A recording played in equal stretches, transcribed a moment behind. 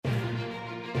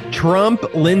Trump,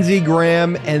 Lindsey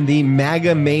Graham, and the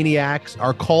MAGA maniacs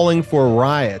are calling for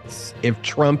riots if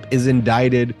Trump is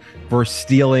indicted for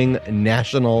stealing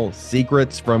national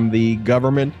secrets from the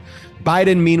government.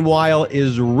 Biden, meanwhile,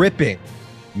 is ripping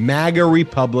MAGA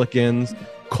Republicans,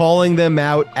 calling them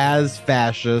out as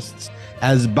fascists,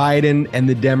 as Biden and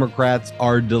the Democrats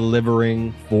are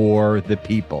delivering for the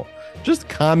people. Just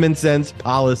common sense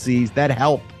policies that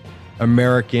help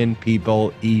American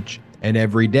people each and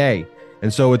every day.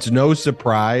 And so it's no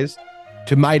surprise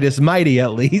to Midas Mighty,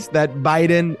 at least, that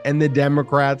Biden and the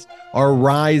Democrats are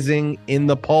rising in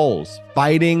the polls.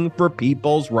 Fighting for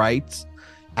people's rights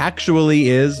actually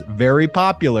is very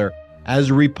popular,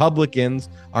 as Republicans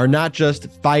are not just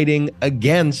fighting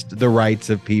against the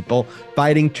rights of people,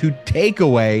 fighting to take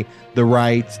away the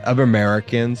rights of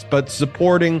Americans, but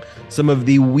supporting some of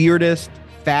the weirdest,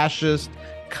 fascist,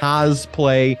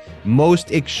 cosplay,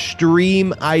 most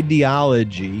extreme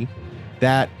ideology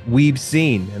that we've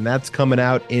seen. And that's coming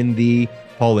out in the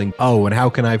polling. Oh, and how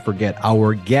can I forget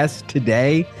our guest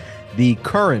today, the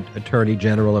current Attorney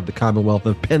General of the Commonwealth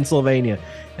of Pennsylvania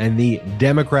and the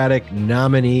Democratic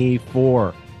nominee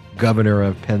for Governor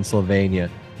of Pennsylvania,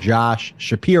 Josh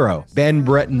Shapiro. Ben,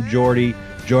 Brett, and Jordy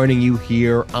joining you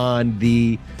here on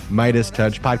the Midas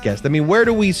Touch podcast. I mean, where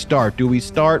do we start? Do we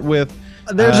start with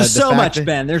There's just so much,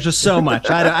 Ben. There's just so much.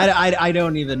 I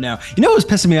don't even know. You know what was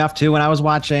pissing me off too? When I was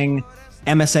watching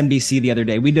MSNBC the other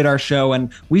day, we did our show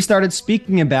and we started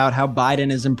speaking about how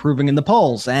Biden is improving in the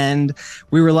polls. And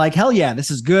we were like, hell yeah,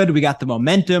 this is good. We got the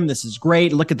momentum. This is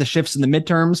great. Look at the shifts in the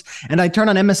midterms. And I turn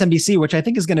on MSNBC, which I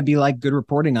think is going to be like good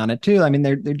reporting on it too. I mean,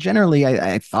 they're generally,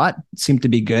 I thought, seemed to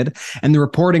be good. And the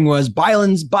reporting was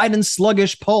Biden's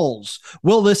sluggish polls.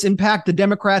 Will this impact the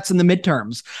Democrats in the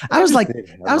midterms? I was like,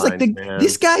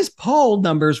 this guy's poll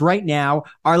numbers right now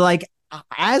are like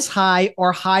as high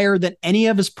or higher than any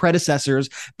of his predecessors,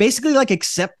 basically, like,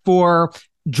 except for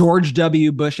George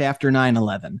W. Bush after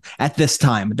 9/11 at this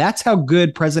time. That's how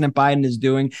good President Biden is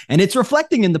doing, and it's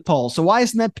reflecting in the polls. So why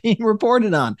isn't that being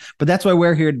reported on? But that's why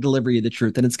we're here to deliver you the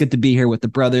truth, and it's good to be here with the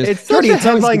brothers. It's such a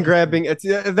headline grabbing.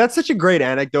 That's such a great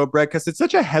anecdote, Brett, because it's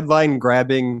such a headline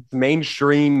grabbing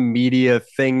mainstream media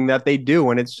thing that they do,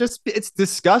 and it's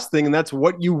disgusting, and that's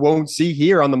what you won't see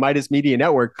here on the Midas Media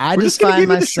Network. I just find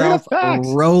myself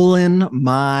rolling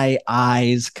my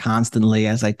eyes constantly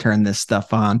as I turn this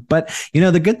stuff on. But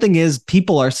the good thing is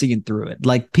people are seeing through it.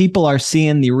 Like, people are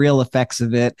seeing the real effects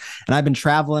of it. And I've been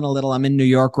traveling a little. I'm in New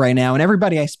York right now, and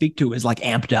everybody I speak to is like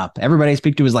amped up. Everybody I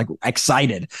speak to is like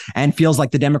excited and feels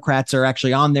like the Democrats are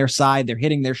actually on their side. They're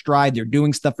hitting their stride. They're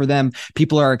doing stuff for them.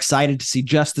 People are excited to see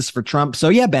justice for Trump. So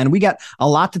yeah, Ben, we got a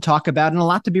lot to talk about and a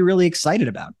lot to be really excited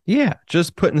about. Yeah,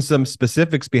 just putting some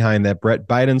specifics behind that, Brett.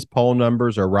 Biden's poll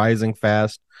numbers are rising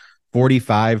fast.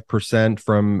 45%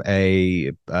 from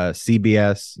a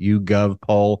CBS YouGov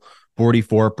poll,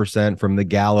 44% from the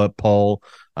Gallup poll.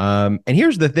 And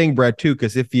here's the thing, Brett, too,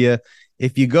 because if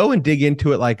you go and dig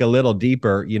into it like a little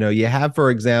deeper, you have, for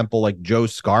example, like Joe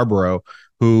Scarborough,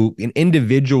 who an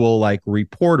individual like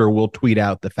reporter will tweet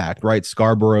out the fact, right?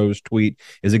 Scarborough's tweet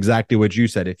is exactly what you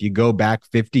said. If you go back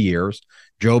 50 years,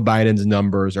 Joe Biden's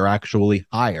numbers are actually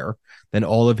higher than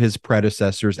all of his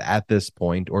predecessors at this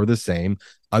point, or the same,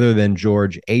 other than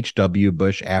George H.W.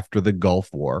 Bush after the Gulf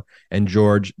War and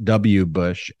George W.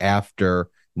 Bush after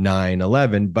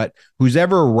 9/11. But who's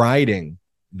ever writing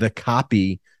the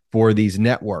copy for these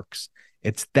networks,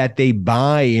 it's that they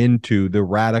buy into the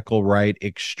radical right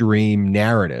extreme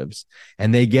narratives,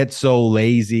 and they get so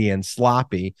lazy and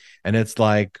sloppy. And it's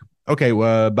like, okay,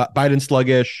 well, Biden's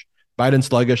sluggish.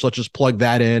 Let's just plug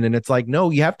that in. And it's like,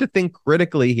 no, you have to think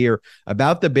critically here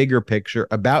about the bigger picture,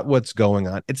 about what's going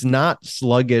on. It's not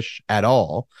sluggish at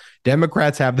all.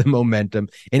 Democrats have the momentum.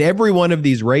 In every one of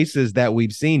these races that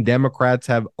we've seen, Democrats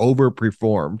have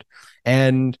overperformed.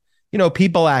 And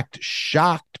people act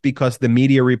shocked because the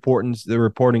media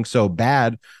reporting so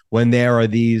bad when there are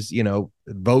these,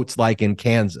 votes like in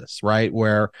Kansas, right,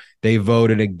 where they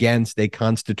voted against a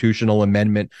constitutional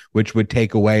amendment which would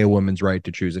take away a woman's right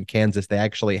to choose. In Kansas, they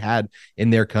actually had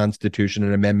in their constitution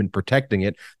an amendment protecting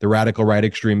it. The radical right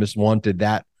extremists wanted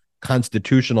that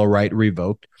constitutional right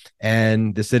revoked,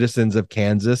 and the citizens of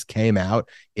Kansas came out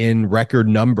in record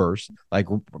numbers, like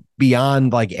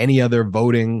beyond like any other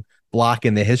voting block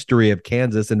in the history of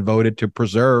Kansas, and voted to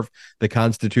preserve the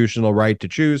constitutional right to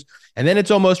choose. And then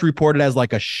it's almost reported as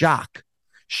like a shockwaves,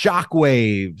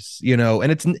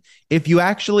 and it's, if you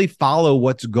actually follow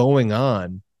what's going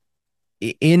on,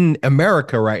 in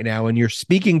America right now, and you're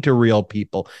speaking to real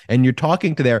people and you're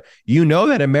talking to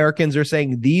that Americans are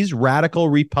saying these radical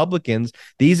Republicans,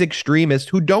 these extremists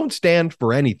who don't stand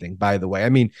for anything, by the way. I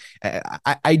mean,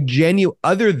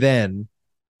 other than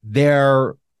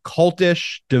their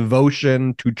cultish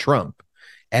devotion to Trump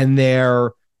and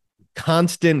their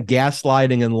constant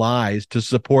gaslighting and lies to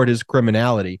support his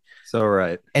criminality. So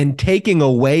right. And taking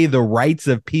away the rights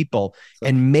of people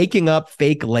and making up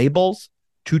fake labels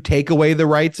to take away the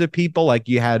rights of people. Like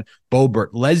you had Boebert,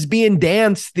 lesbian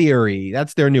dance theory.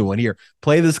 That's their new one. Here,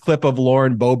 play this clip of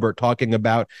Lauren Boebert talking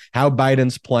about how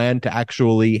Biden's plan to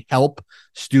actually help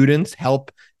students,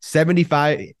 help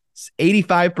 85%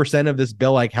 of this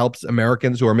bill like helps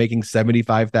Americans who are making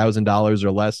 $75,000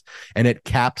 or less, and it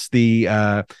caps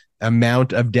the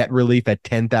amount of debt relief at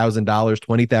 $10,000,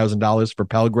 $20,000 for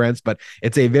Pell Grants, but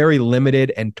it's a very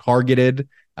limited and targeted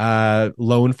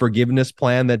loan forgiveness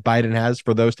plan that Biden has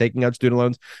for those taking out student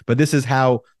loans. But this is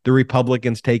how the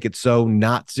Republicans take it so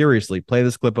not seriously. Play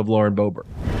this clip of Lauren Boebert.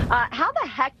 How the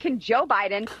heck can Joe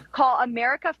Biden call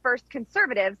America First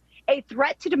conservatives a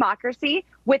threat to democracy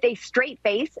with a straight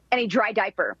face and a dry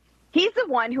diaper? He's the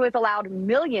one who has allowed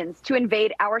millions to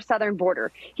invade our southern border.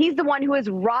 He's the one who is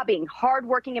robbing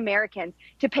hardworking Americans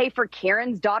to pay for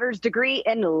Karen's daughter's degree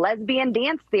in lesbian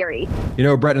dance theory. You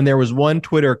know, Brett, and there was one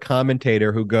Twitter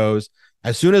commentator who goes,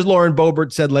 as soon as Lauren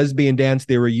Boebert said lesbian dance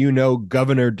theory, you know,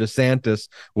 Governor DeSantis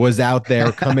was out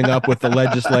there coming up with the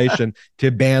legislation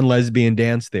to ban lesbian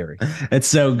dance theory. It's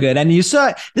so good. And you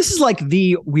saw, this is like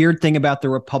the weird thing about the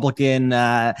Republican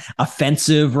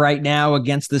offensive right now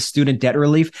against the student debt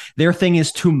relief. Their thing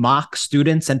is to mock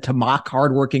students and to mock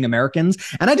hardworking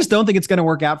Americans. And I just don't think it's going to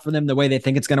work out for them the way they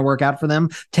think it's going to work out for them.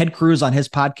 Ted Cruz on his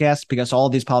podcast, because all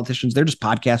of these politicians, they're just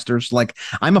podcasters. Like,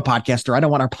 I'm a podcaster. I don't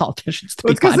want our politicians to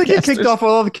be podcasters. They get kicked off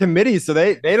all the committees, so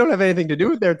they don't have anything to do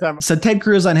with their time. So Ted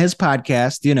Cruz on his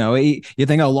podcast, you know, you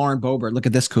think, oh, Lauren Boebert, look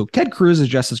at this kook. Ted Cruz is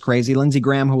just as crazy. Lindsey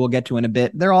Graham, who we'll get to in a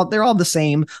bit, they're all the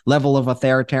same level of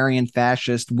authoritarian,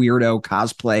 fascist, weirdo,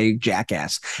 cosplay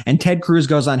jackass. And Ted Cruz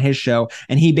goes on his show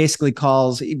and he basically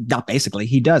calls, not basically,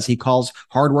 he does. He calls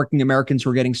hardworking Americans who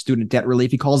are getting student debt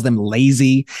relief. He calls them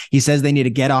lazy. He says they need to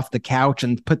get off the couch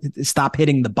and stop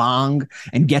hitting the bong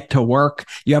and get to work.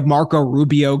 You have Marco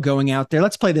Rubio going out there.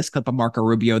 Let's play this clip of Marco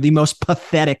Rubio, the most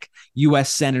pathetic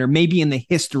U.S. senator, maybe in the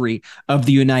history of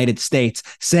the United States,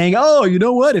 saying, oh, you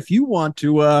know what? If you want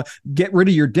to get rid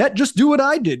of your debt, just do what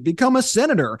I did. Become a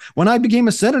senator. When I became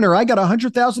a senator, I got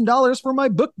 $100,000 for my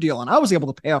book deal, and I was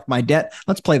able to pay off my debt.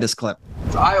 Let's play this clip.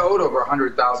 So I owed over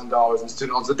 $100,000 in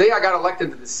student loans. The day I got elected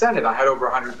to the Senate, I had over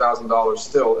 $100,000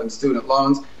 still in student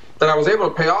loans that I was able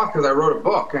to pay off because I wrote a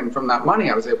book, and from that money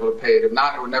I was able to pay it. If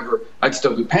not, I'd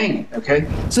still be paying it, okay?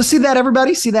 So see that,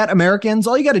 everybody? See that, Americans?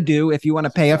 All you got to do if you want to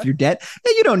pay off your debt,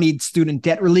 you don't need student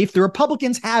debt relief. The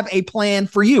Republicans have a plan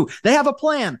for you. They have a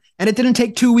plan, and it didn't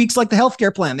take 2 weeks like the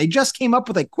healthcare plan. They just came up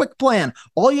with a quick plan.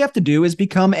 All you have to do is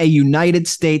become a United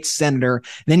States senator,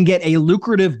 then get a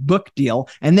lucrative book deal,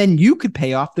 and then you could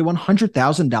pay off the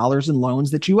 $100,000 in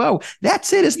loans that you owe.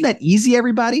 That's it. Isn't that easy,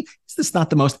 everybody? Is this not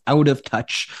the most out of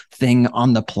touch thing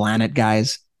on the planet,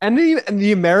 guys? And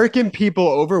the American people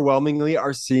overwhelmingly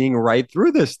are seeing right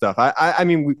through this stuff. I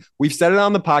mean, we've said it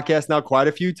on the podcast now quite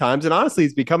a few times, and honestly,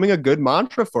 it's becoming a good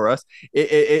mantra for us.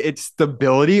 It's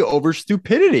stability over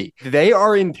stupidity. They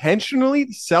are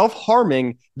intentionally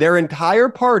self-harming their entire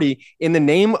party in the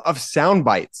name of sound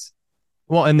bites.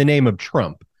 Well, in the name of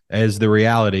Trump as the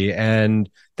reality, and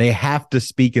they have to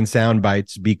speak in sound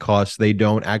bites because they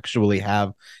don't actually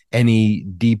have any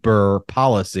deeper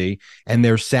policy. And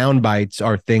their sound bites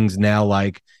are things now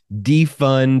like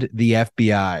defund the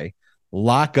FBI,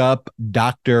 lock up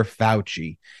Dr.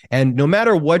 Fauci. And no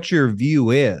matter what your view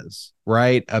is,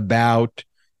 right, about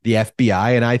the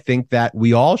FBI, and I think that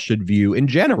we all should view in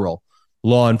general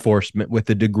law enforcement with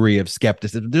a degree of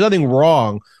skepticism. There's nothing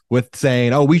wrong with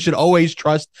saying, oh, we should always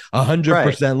trust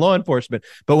 100% law enforcement.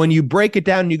 But when you break it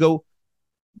down and you go,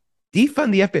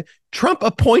 defund the FBI. Trump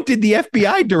appointed the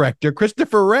FBI director,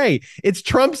 Christopher Wray. It's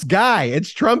Trump's guy.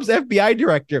 It's Trump's FBI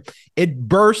director. It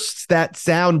bursts that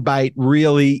soundbite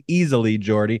really easily,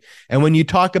 Jordy. And when you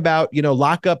talk about,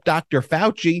 lock up Dr.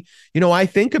 Fauci, I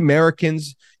think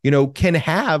Americans, can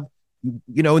have,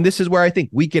 and this is where I think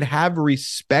we could have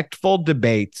respectful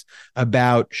debates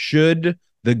about should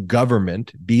the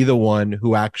government be the one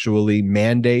who actually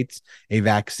mandates a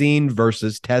vaccine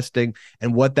versus testing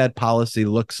and what that policy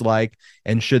looks like.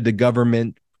 And should the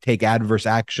government take adverse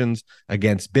actions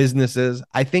against businesses.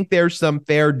 I think there's some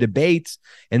fair debates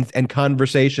and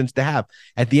conversations to have.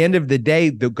 At the end of the day,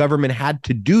 the government had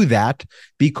to do that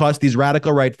because these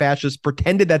radical right fascists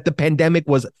pretended that the pandemic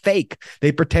was fake.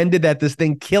 They pretended that this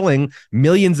thing killing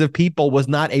millions of people was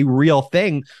not a real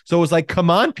thing. So it was like, come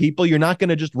on, people, you're not going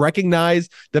to just recognize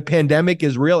the pandemic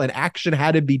is real, and action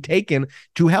had to be taken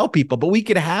to help people. But we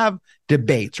could have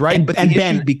debates, right? But the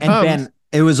issue becomes,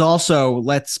 it was also,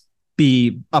 let's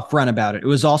be upfront about it. It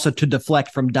was also to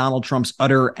deflect from Donald Trump's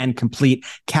utter and complete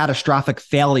catastrophic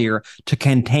failure to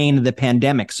contain the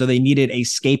pandemic. So they needed a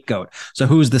scapegoat. So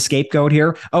who's the scapegoat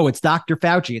here? Oh, it's Dr.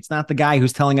 Fauci. It's not the guy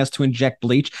who's telling us to inject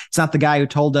bleach. It's not the guy who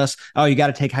told us, oh, you got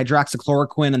to take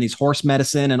hydroxychloroquine and these horse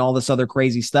medicine and all this other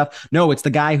crazy stuff. No, it's the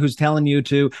guy who's telling you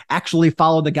to actually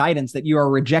follow the guidance that you are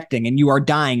rejecting, and you are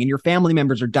dying and your family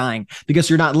members are dying because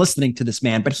you're not listening to this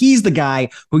man. But he's the guy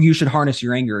who you should harness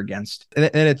your anger against.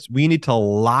 And we need to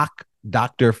lock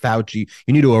Dr. Fauci.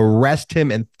 You need to arrest him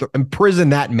and imprison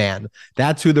that man.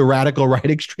 That's who the radical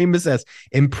right extremist says.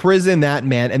 Imprison that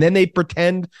man. And then they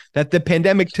pretend that the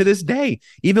pandemic, to this day,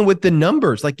 even with the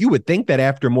numbers, like you would think that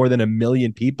after more than 1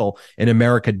 million people in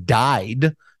America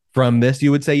died from this,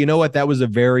 you would say, you know what, that was a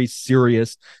very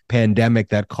serious pandemic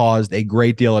that caused a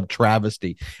great deal of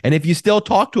travesty. And if you still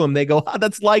talk to them, they go, oh,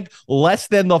 that's like less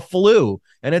than the flu.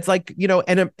 And it's like, you know,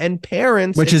 and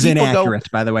parents, which is inaccurate,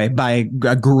 by the way, by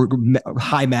a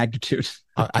high magnitude.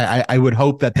 I would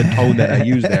hope that the tone that I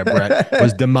used there, Brett,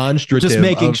 was demonstrative. Just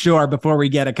making sure before we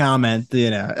get a comment,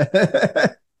 you know.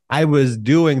 I was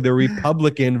doing the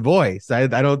Republican voice. I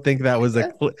don't think that was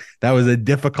a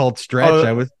difficult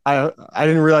stretch. I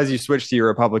didn't realize you switched to your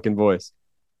Republican voice.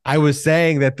 I was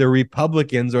saying that the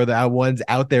Republicans are the ones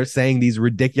out there saying these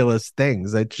ridiculous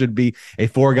things. It should be a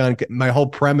foregone. My whole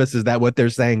premise is that what they're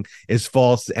saying is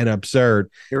false and absurd.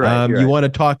 You're right. You want to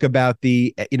talk about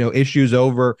the issues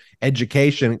over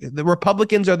education. The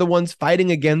Republicans are the ones fighting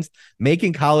against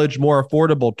making college more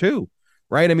affordable too.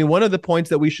 Right. I mean, one of the points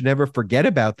that we should never forget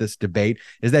about this debate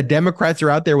is that Democrats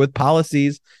are out there with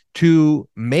policies to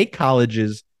make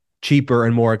colleges cheaper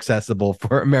and more accessible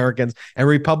for Americans, and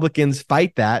Republicans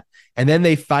fight that. And then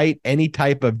they fight any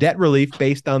type of debt relief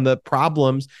based on the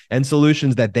problems and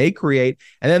solutions that they create.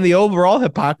 And then the overall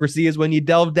hypocrisy is when you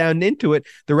delve down into it,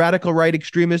 the radical right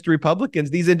extremist Republicans,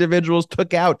 these individuals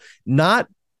took out not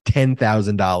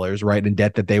 $10,000, right, in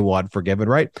debt that they want forgiven,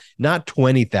 right? Not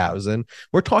 $20,000.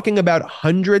 We're talking about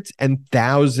hundreds and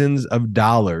thousands of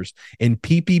dollars in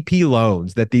PPP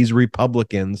loans that these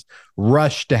Republicans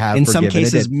rush to have in forgiven. some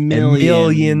cases,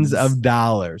 millions of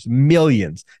dollars,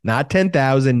 millions, not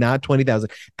 10,000, not 20,000,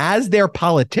 as their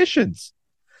politicians.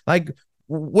 Like,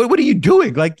 what are you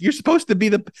doing? Like, you're supposed to be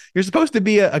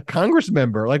a Congress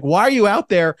member. Like, why are you out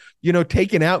there,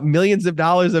 taking out millions of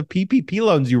dollars of PPP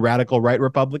loans, you radical right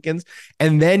Republicans?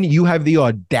 And then you have the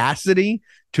audacity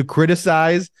to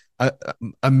criticize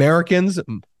Americans,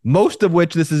 most of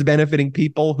which this is benefiting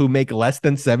people who make less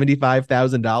than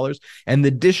 $75,000. And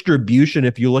the distribution,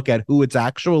 if you look at who it's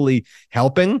actually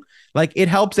helping, like, it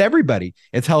helps everybody.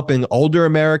 It's helping older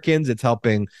Americans. It's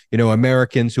helping,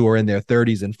 Americans who are in their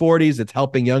 30s and 40s. It's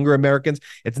helping younger Americans.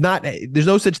 There's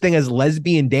no such thing as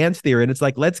lesbian dance theory. And it's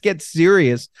like, let's get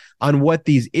serious on what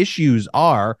these issues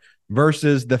are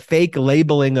versus the fake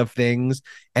labeling of things,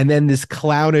 and then this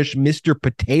clownish Mr.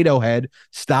 Potato Head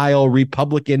style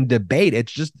Republican debate.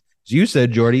 It's just, as you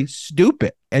said, Jordy,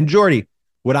 stupid. And Jordy,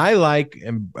 what I like,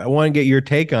 and I want to get your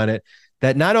take on it,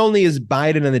 that not only is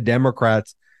Biden and the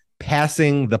Democrats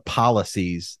passing the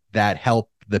policies that help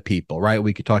the people, right?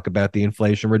 We could talk about the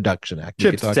Inflation Reduction Act.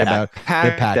 We could talk about the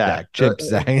PACT Act,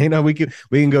 CHIPS Act. We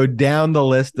can go down the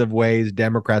list of ways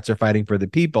Democrats are fighting for the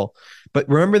people. But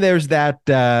remember, there's that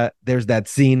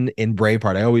scene in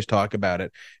Braveheart. I always talk about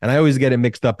it, and I always get it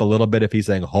mixed up a little bit if he's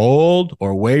saying hold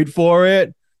or wait for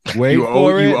it. You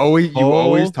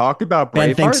always talk about Braveheart.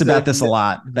 Ben thinks about this a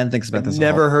lot.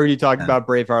 Never heard you talk about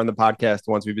Braveheart on the podcast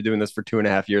once. We've been doing this for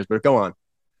 2.5 years, but go on.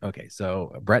 Okay,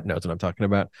 so Brett knows what I'm talking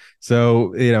about.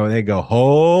 So, they go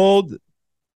hold,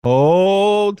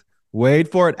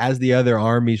 wait for it as the other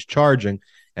army's charging.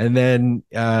 And then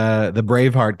the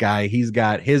Braveheart guy, he's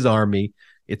got his army.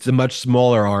 It's a much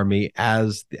smaller army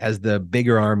as the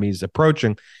bigger army's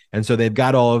approaching. And so they've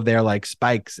got all of their like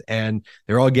spikes and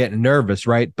they're all getting nervous,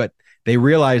 right? But they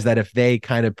realize that if they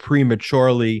kind of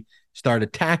prematurely start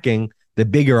attacking, the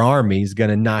bigger army is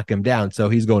going to knock him down. So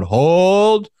he's going,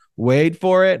 hold, wait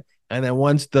for it. And then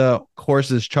once the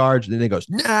horse is charged, then he goes,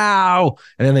 now.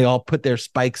 And then they all put their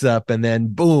spikes up and then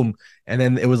boom. And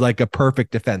then it was like a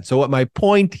perfect defense. So what my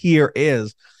point here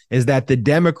is is that the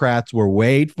Democrats were,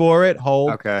 wait for it,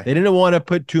 hold. Okay. They didn't want to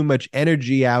put too much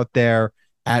energy out there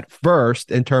at first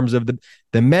in terms of the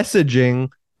messaging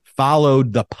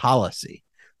followed the policy,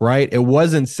 right? It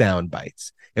wasn't sound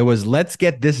bites. It was, let's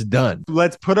get this done.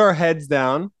 Let's put our heads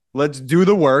down. Let's do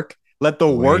the work. Let the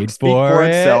work speak for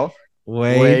itself.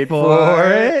 Wait for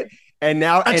it. And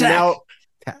now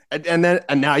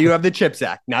you have the CHIPS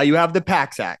Act. Now you have the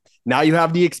PACS Act. Now you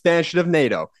have the expansion of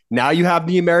NATO. Now you have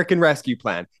the American Rescue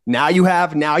Plan. Now you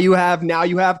have, and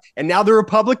now the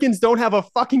Republicans don't have a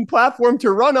fucking platform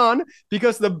to run on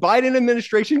because the Biden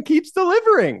administration keeps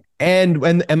delivering. And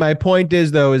my point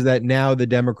is, though, is that now the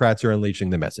Democrats are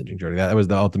unleashing the messaging, Jordan. That was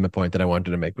the ultimate point that I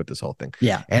wanted to make with this whole thing.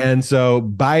 Yeah. And so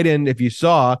Biden, if you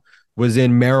saw, was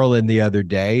in Maryland the other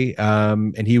day,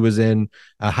 and he was in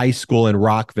a high school in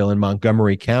Rockville in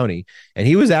Montgomery County, and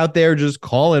he was out there just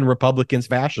calling Republicans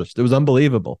fascist. It was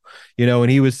unbelievable,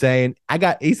 and he was saying,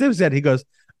 he goes,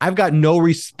 I've got no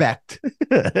respect.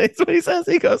 That's what he says.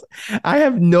 He goes, I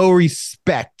have no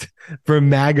respect for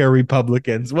MAGA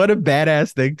Republicans. What a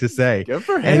badass thing to say. Good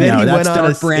for him. And then he went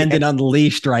on Brandon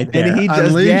Unleashed right there. And he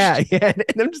just,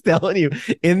 and I'm just telling you,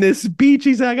 in this speech,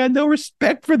 he said, I got no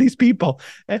respect for these people.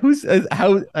 And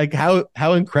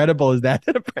how incredible is that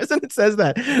a president says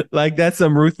that? Like, that's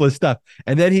some ruthless stuff.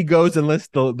 And then he goes and lists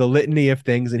the litany of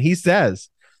things, and he says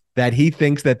that he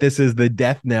thinks that this is the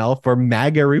death knell for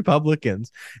MAGA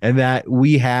Republicans, and that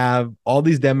we have all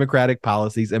these democratic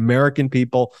policies. American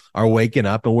people are waking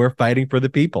up, and we're fighting for the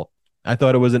people. I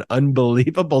thought it was an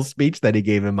unbelievable speech that he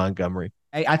gave in Montgomery.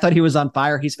 I thought he was on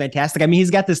fire. He's fantastic. I mean,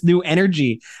 he's got this new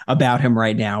energy about him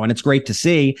right now, and it's great to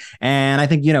see. And I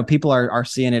think, people are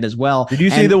seeing it as well. Did you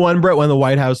see the one, Brett, when the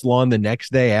White House lawn the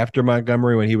next day after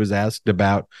Montgomery, when he was asked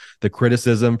about the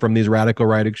criticism from these radical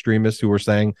right extremists who were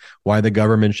saying why the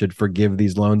government should forgive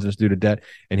these loans and student debt?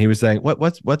 And he was saying,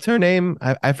 what's her name?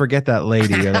 I forget that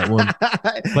lady or that woman.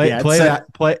 Play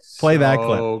that clip.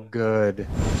 Oh, good.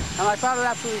 And I found it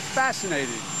absolutely fascinating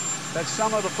that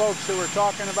some of the folks who were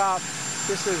talking about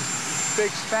this is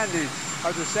big spending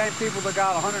are the same people that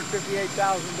got $158,000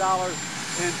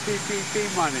 in PPP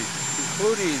money,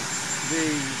 including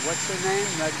what's her name?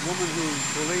 That woman who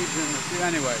believes in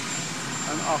anyway,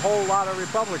 a whole lot of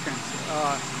Republicans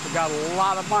who got a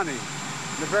lot of money.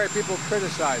 The very people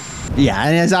criticized. Yeah,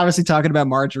 and it's obviously talking about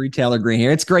Marjorie Taylor Greene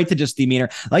here. It's great to just demean her,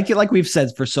 like we've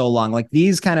said for so long. Like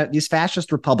these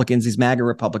fascist Republicans, these MAGA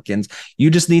Republicans,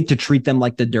 you just need to treat them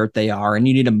like the dirt they are, and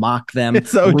you need to mock them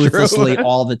ruthlessly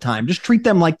all the time. Just treat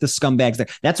them like the scumbags.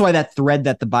 That's why that thread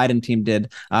that the Biden team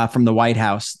did from the White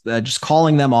House, just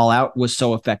calling them all out, was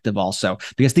so effective. Also,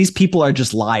 because these people are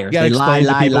just liars. They lie.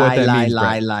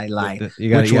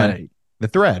 Which one? The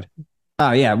thread.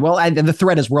 Oh, yeah. Well, the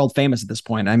thread is world famous at this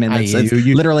point. I mean, it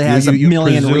literally has a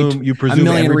million retweets. You presume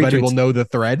everybody will know the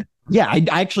thread? Yeah, I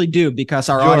actually do, because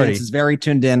our audience is very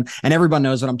tuned in and everyone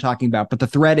knows what I'm talking about. But the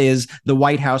thread is the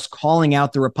White House calling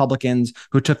out the Republicans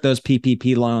who took those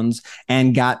PPP loans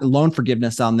and got loan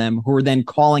forgiveness on them, who were then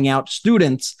calling out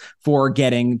students for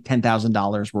getting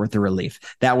 $10,000 worth of relief.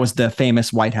 That was the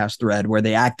famous White House thread where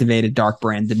they activated dark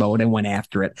branded mode and went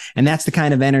after it. And that's the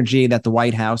kind of energy that the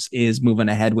White House is moving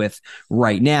ahead with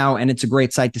right now. And it's a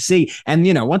great sight to see. And,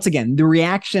 once again, the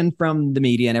reaction from the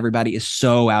media and everybody is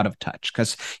so out of touch,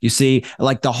 because you see,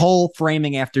 like, the whole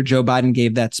framing after Joe Biden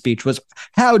gave that speech was,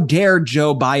 how dare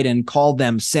Joe Biden call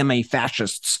them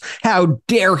semi-fascists? How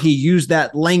dare he use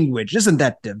that language? Isn't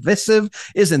that divisive?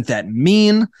 Isn't that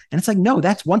mean? And it's like, no,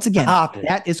 that's, once again,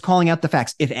 that is calling out the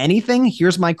facts. If anything,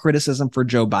 here's my criticism for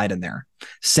Joe Biden there.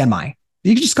 Semi.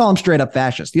 You can just call him straight up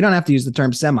fascist. You don't have to use the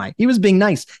term semi. He was being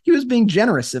nice. He was being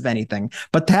generous, if anything.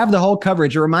 But to have the whole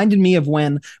coverage, it reminded me of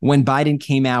when Biden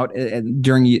came out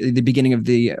during the beginning of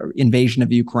the invasion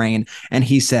of Ukraine, and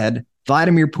he said,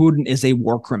 Vladimir Putin is a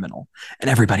war criminal. And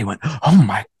everybody went, oh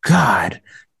my God.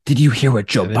 Did you hear what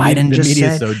Joe Biden just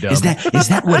said? So dumb. Is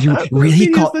that what you really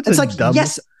call? It's like,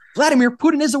 yes, Vladimir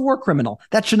Putin is a war criminal.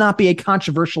 That should not be a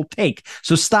controversial take.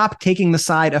 So stop taking the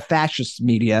side of fascist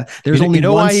media. There's only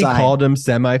one why side. He called him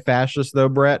semi-fascist, though,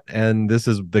 Brett? And this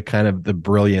is the kind of the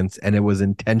brilliance, and it was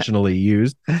intentionally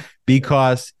used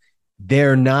because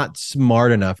they're not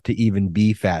smart enough to even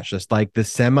be fascist. Like the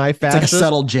semi-fascist, it's like a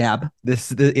subtle jab.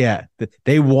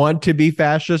 They want to be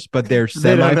fascist, but they're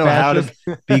semi-fascist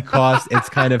because it's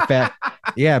kind of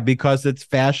because it's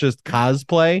fascist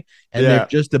cosplay, and they're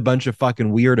just a bunch of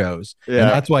fucking weirdos. And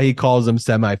that's why he calls them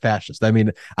semi-fascist. I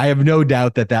mean, I have no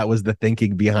doubt that was the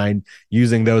thinking behind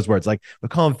using those words. Like, we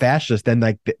call them fascist, then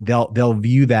like they'll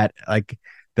view that like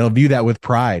they'll view that with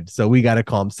pride. So we got to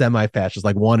call them semi-fascists,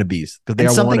 like wannabes, because they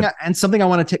are something I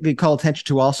want to call attention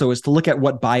to also is to look at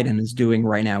what Biden is doing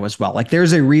right now as well. Like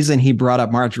there's a reason he brought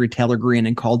up Marjorie Taylor Greene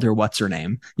and called her what's her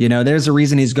name. You know, there's a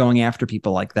reason he's going after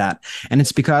people like that. And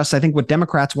it's because I think what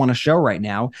Democrats want to show right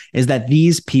now is that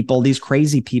these people, these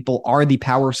crazy people, are the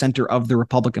power center of the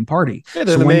Republican Party. Yeah,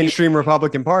 they're the mainstream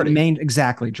Republican Party.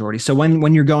 Exactly, Jordy. So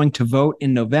when you're going to vote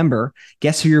in November,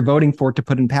 guess who you're voting for to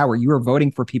put in power? You are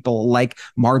voting for people like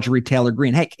Marjorie Taylor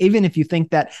Greene. Heck, even if you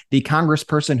think that the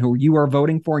congressperson who you are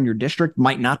voting for in your district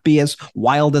might not be as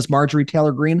wild as Marjorie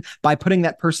Taylor Greene, by putting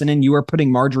that person in, you are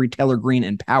putting Marjorie Taylor Greene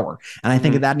in power. And I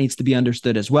think that needs to be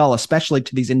understood as well, especially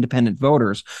to these independent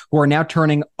voters who are now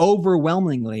turning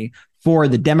overwhelmingly for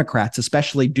the Democrats,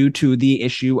 especially due to the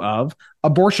issue of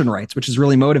abortion rights, which is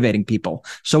really motivating people.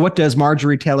 So what does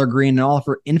Marjorie Taylor Greene and all of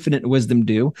her infinite wisdom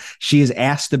do? She is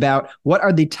asked about what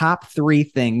are the top 3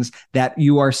 things that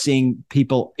you are seeing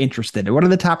people interested in? What are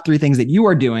the top 3 things that you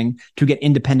are doing to get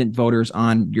independent voters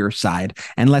on your side?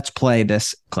 And let's play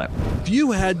this clip. If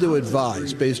you had to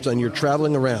advise, based on your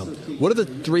traveling around, what are the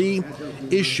 3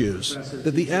 issues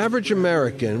that the average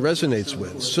American resonates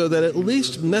with, so that at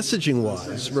least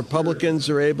messaging-wise, Republicans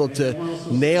are able to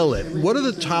nail it? What are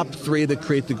the top 3 that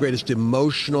create the greatest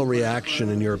emotional reaction,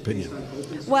 in your opinion?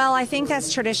 Well, I think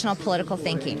that's traditional political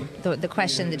thinking, the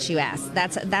question that you asked.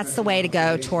 That's the way to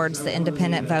go towards the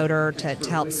independent voter to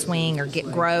help swing or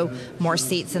grow more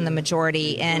seats in the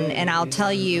majority. And I'll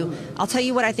tell you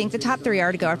what I think the top 3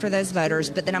 are to go after those voters,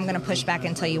 but then I'm going to push back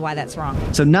and tell you why that's wrong.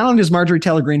 So not only does Marjorie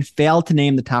Taylor Greene fail to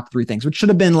name the top 3 things, which should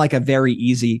have been like a very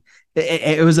easy,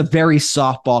 it was a very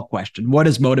softball question. What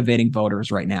is motivating voters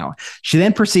right now? She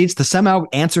then proceeds to somehow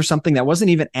answer something that wasn't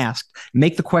even asked,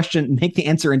 make the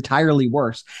answer entirely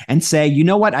worse, and say, you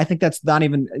know what? I think that's not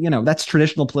even, that's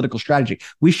traditional political strategy.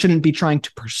 We shouldn't be trying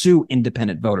to pursue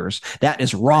independent voters. That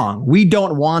is wrong. We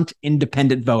don't want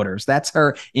independent voters. That's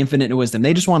her infinite wisdom.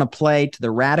 They just want to play to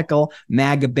the radical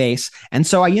MAGA base. And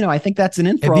so, I think that's an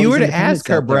info. If you were to ask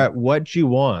her, Brett, what she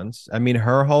wants,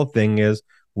 her whole thing is,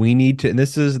 we need to, and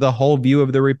this is the whole view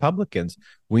of the Republicans,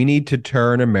 we need to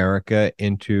turn America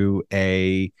into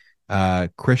a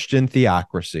Christian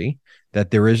theocracy,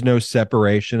 that there is no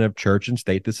separation of church and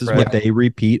state. This is what they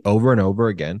repeat over and over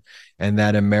again, and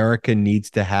that America needs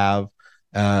to have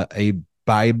a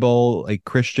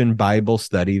Christian Bible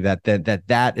study,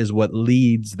 that is what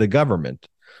leads the government.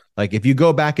 Like if you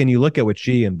go back and you look at what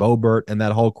she and Boebert and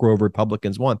that whole crew of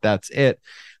Republicans want, that's it.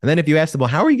 And then if you ask them, well,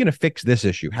 how are you going to fix this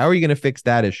issue? How are you going to fix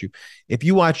that issue? If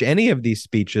you watch any of these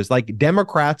speeches, like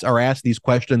Democrats are asked these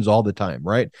questions all the time,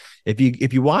 right? If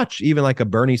you watch even like a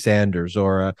Bernie Sanders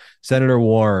or a Senator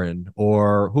Warren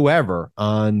or whoever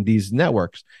on these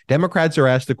networks, Democrats are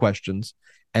asked the questions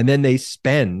and then they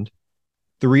spend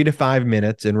 3 to 5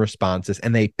 minutes in responses,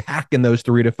 and they pack in those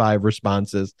 3 to 5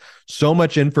 responses so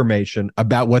much information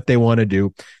about what they want to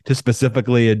do to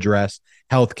specifically address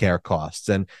healthcare costs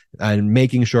and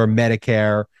making sure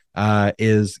Medicare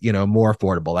is more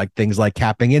affordable, like things like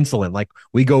capping insulin. Like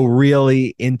we go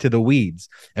really into the weeds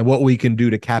and what we can do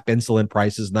to cap insulin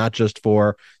prices, not just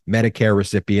for Medicare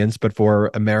recipients, but for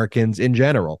Americans in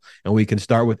general. And we can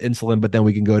start with insulin, but then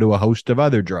we can go to a host of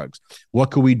other drugs.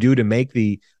 What could we do to make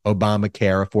the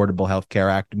Obamacare Affordable Health Care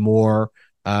Act more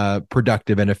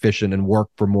productive and efficient and work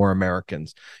for more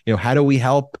Americans? How do we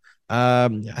help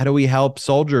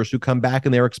soldiers who come back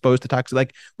and they're exposed to toxic?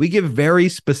 Like we give very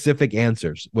specific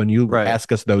answers when you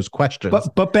ask us those questions.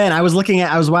 But Ben, I was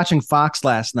watching Fox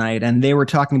last night, and they were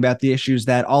talking about the issues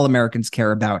that all Americans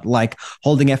care about, like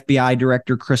holding FBI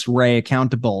Director Chris Wray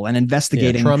accountable and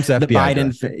investigating Trump's the FBI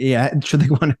Biden. Should they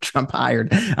want Trump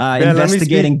hired?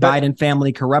 Investigating Biden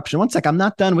family corruption. One sec, I'm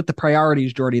not done with the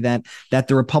priorities, Jordy, that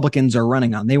the Republicans are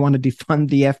running on. They want to defund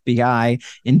the FBI,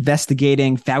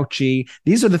 investigating Fauci.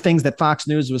 These are the things that Fox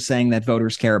News was saying that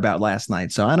voters care about last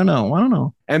night. So I don't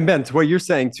know. And Ben, to what you're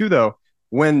saying too, though,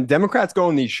 when Democrats go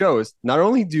on these shows, not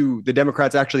only do the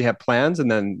Democrats actually have plans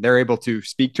and then they're able to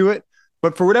speak to it,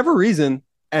 but for whatever reason,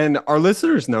 and our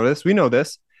listeners know this, we know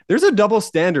this, there's a double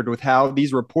standard with how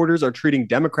these reporters are treating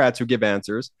Democrats who give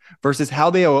answers versus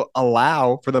how they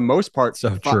allow, for the most part,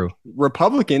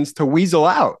 Republicans to weasel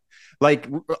out. Like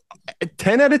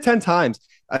 10 out of 10 times,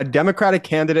 a Democratic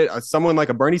candidate, someone like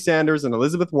a Bernie Sanders and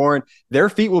Elizabeth Warren, their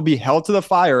feet will be held to the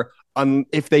fire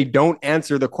if they don't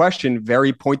answer the question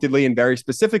very pointedly and very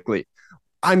specifically.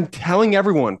 I'm telling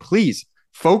everyone, please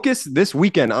focus this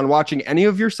weekend on watching any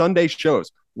of your Sunday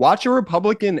shows. Watch a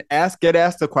Republican get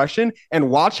asked a question and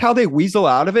watch how they weasel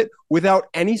out of it without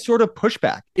any sort of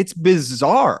pushback. It's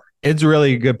bizarre. It's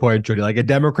really a good point, Trudy. Like a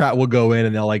Democrat will go in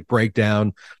and they'll like break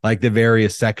down like the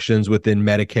various sections within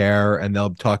Medicare, and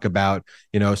they'll talk about,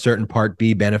 certain Part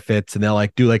B benefits, and they'll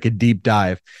like do like a deep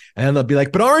dive. And then they'll be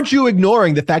like, but aren't you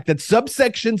ignoring the fact that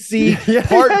subsection C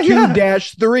Part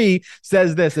 2-3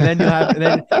 says this? And then you'll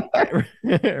have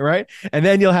right. And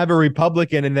then you'll have a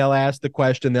Republican and they'll ask the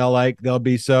question. They'll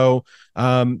be so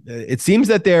it seems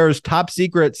that there's top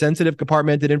secret sensitive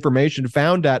compartmented information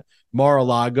found at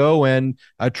Mar-a-Lago, and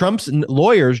Trump's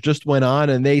lawyers just went on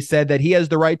and they said that he has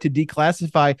the right to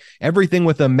declassify everything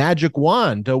with a magic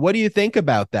wand. What do you think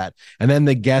about that? And then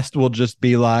the guest will just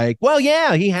be like, well,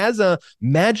 yeah, he has a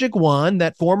magic wand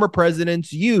that former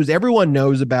presidents use. Everyone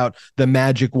knows about the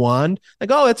magic wand.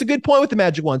 Like, oh, that's a good point with the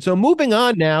magic wand. So moving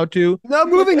on,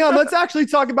 let's actually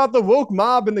talk about the woke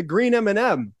mob and the green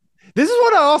M&M. This is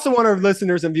what I also want our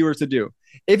listeners and viewers to do.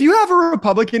 If you have a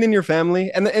Republican in your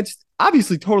family, and it's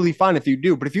obviously totally fine if you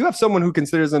do, but if you have someone who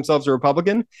considers themselves a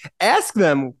Republican, ask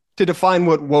them to define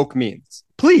what woke means.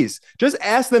 Please, just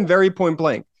ask them very point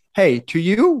blank. Hey, to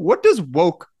you, what does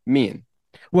woke mean?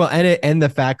 Well, and the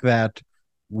fact that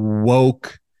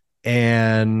woke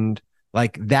and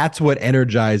like that's what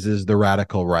energizes the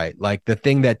radical right. Like the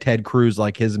thing that Ted Cruz,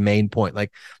 like his main point,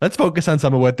 like let's focus on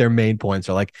some of what their main points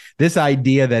are. Like this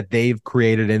idea that they've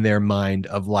created in their mind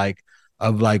of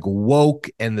woke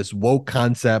and this woke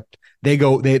concept. They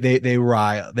go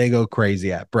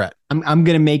crazy at Brett. I'm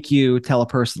going to make you tell a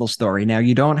personal story. Now,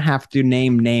 you don't have to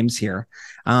name names here,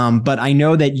 but I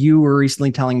know that you were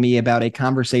recently telling me about a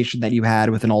conversation that you had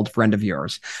with an old friend of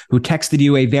yours who texted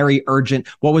you a very urgent,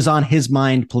 what was on his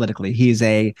mind politically. He's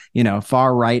a,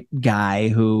 far right guy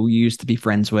who you used to be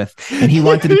friends with, and he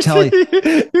wanted to tell you.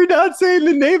 You're not saying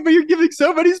the name, but you're giving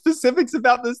so many specifics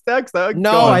about this text.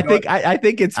 I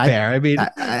think it's fair. I mean,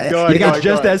 it's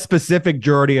just as specific,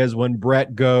 Jordy, as when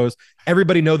Brett goes,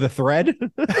 everybody know the thread.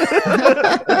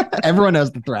 Everyone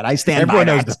knows the thread. I stand Everyone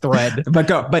by knows the thread.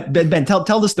 But Ben,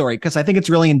 tell the story, because I think it's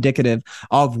really indicative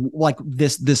of like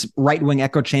this right-wing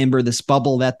echo chamber, this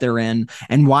bubble that they're in,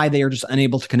 and why they are just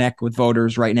unable to connect with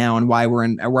voters right now, and why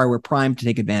we're primed to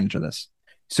take advantage of this.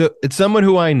 So it's someone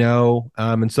who I know,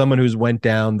 and someone who's went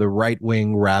down the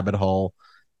right-wing rabbit hole,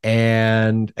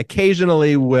 and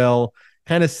occasionally will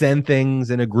kind of send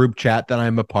things in a group chat that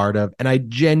I'm a part of, and I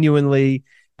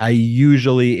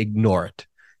usually ignore it.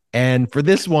 And for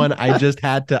this one, I just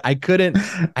had to, I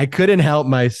couldn't help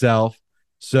myself.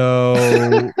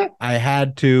 So I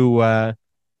had to, I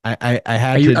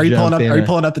had to. Are you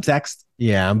pulling up the text?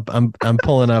 Yeah, I'm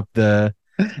pulling up the.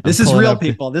 This is real,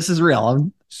 people. This is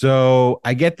real. So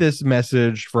I get this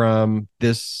message from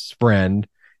this friend,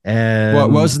 and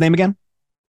what was his name again?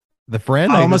 The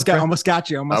friend. I almost got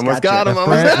you. Almost got him.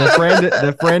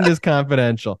 The friend is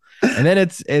confidential. And then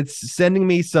it's sending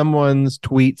me someone's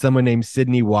tweet, someone named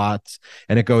Sydney Watts,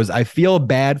 and it goes, I feel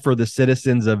bad for the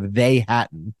citizens of They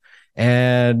Hatton.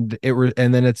 And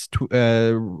then it's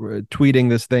tweeting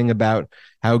this thing about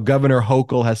how Governor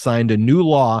Hochul has signed a new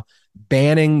law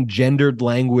banning gendered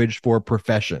language for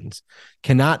professions.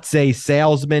 Cannot say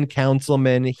salesman,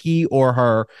 councilman, he or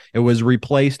her. It was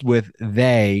replaced with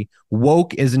they.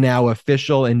 Woke is now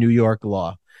official in New York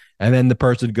law. And then the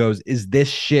person goes, is this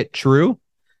shit true?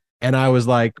 And I was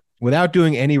like, without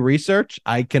doing any research,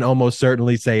 I can almost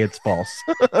certainly say it's false.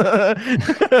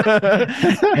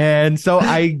 And so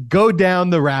I go down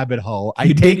the rabbit hole.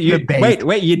 I take the bait.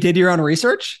 Wait, you did your own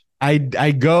research? I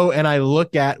go and I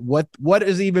look at what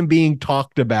is even being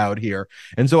talked about here.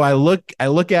 And so I look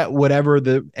at whatever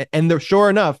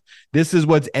sure enough, this is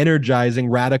what's energizing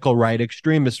radical right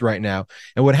extremists right now.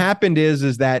 And what happened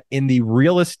is that in the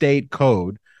real estate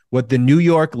code, what the New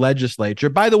York legislature,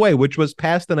 by the way, which was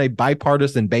passed on a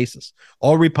bipartisan basis,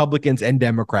 all Republicans and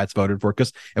Democrats voted for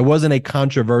because it wasn't a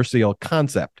controversial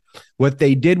concept. What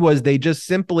they did was they just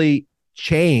simply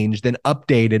changed and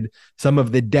updated some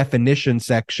of the definition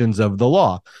sections of the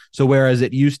law. So whereas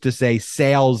it used to say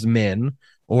salesmen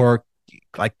or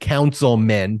like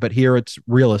councilmen, but here it's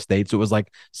real estate, so it was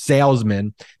like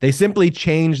salesmen, they simply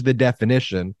changed the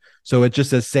definition. So it just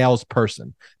says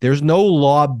salesperson. There's no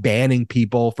law banning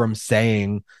people from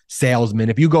saying salesman.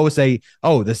 If you go say,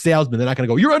 oh, the salesman, they're not going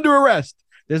to go, you're under arrest.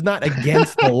 There's not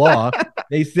against the law.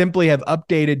 They simply have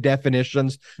updated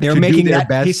definitions. They're making that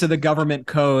piece of the government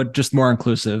code just more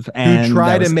inclusive and to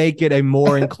try to make it a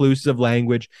more inclusive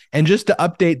language and just to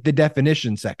update the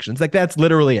definition sections. Like that's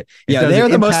literally it. They're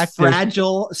the most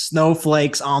fragile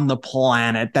snowflakes on the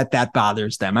planet that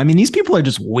bothers them. I mean, these people are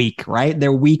just weak, right?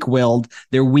 They're weak-willed.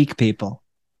 They're weak people.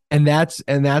 And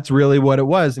that's really what it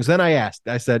was. And so then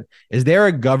I said, is there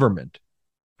a government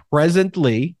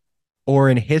presently or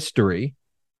in history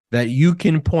that you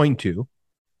can point to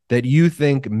that you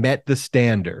think met the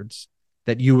standards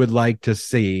that you would like to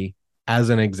see as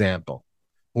an example?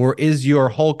 Or is your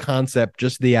whole concept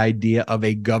just the idea of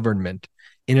a government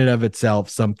in and of itself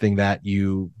something that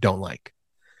you don't like?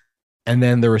 And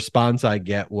then the response I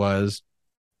get was,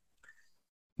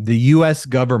 the U.S.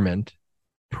 government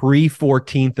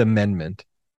pre-14th Amendment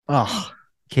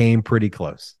came pretty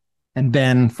close. And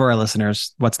Ben, for our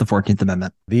listeners, what's the 14th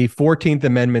Amendment? The 14th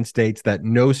Amendment states that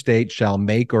no state shall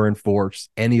make or enforce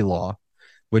any law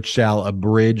which shall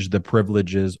abridge the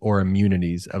privileges or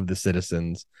immunities of the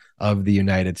citizens of the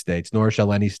United States, nor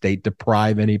shall any state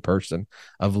deprive any person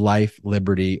of life,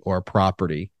 liberty, or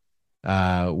property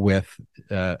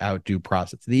without due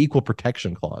process. The Equal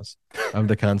Protection Clause of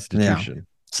the Constitution. Yeah.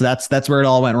 So that's where it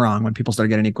all went wrong, when people started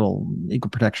getting equal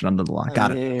protection under the law.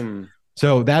 Got it.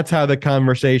 So that's how the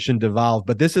conversation devolved.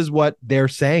 But this is what they're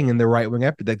saying in the right wing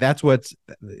effort. That's what's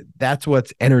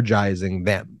energizing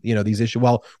them. You know, these issues.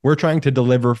 Well, we're trying to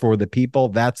deliver for the people.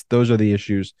 Those are the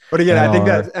issues. But again, I think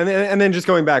that, and then just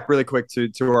going back really quick to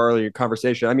our earlier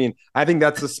conversation. I mean, I think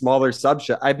that's a smaller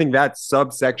subset. I think that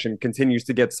subsection continues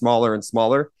to get smaller and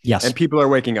smaller. Yes, and people are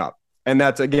waking up. And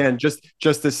that's, again, just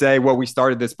to say what we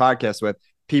started this podcast with.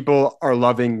 People are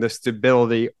loving the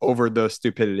stability over the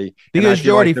stupidity. Because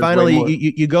Jordy, finally,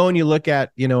 you go and you look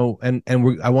at, you know,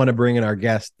 I want to bring in our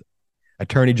guest,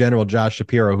 Attorney General Josh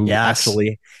Shapiro, who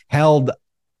actually held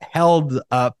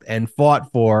up and fought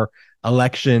for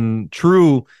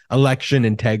true election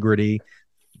integrity,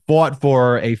 fought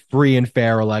for a free and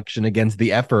fair election against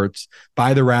the efforts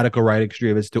by the radical right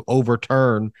extremists to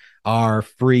overturn our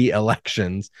free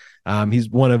elections. He's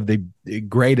one of the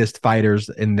greatest fighters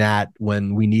in that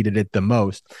when we needed it the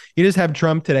most. You just have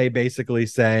Trump today basically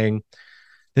saying,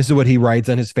 this is what he writes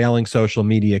on his failing social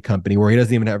media company, where he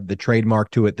doesn't even have the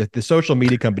trademark to it. The social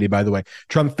media company, by the way,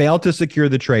 Trump failed to secure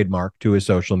the trademark to his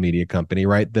social media company,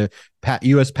 right? The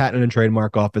U.S. Patent and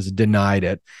Trademark Office denied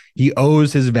it. He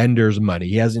owes his vendors money.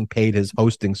 He hasn't paid his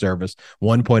hosting service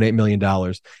 $1.8 million.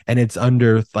 And it's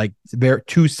under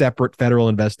two separate federal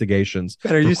investigations.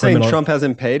 Are you saying Trump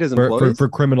hasn't paid his employees? For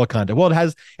criminal conduct? Well,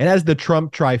 it has the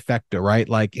Trump trifecta, right?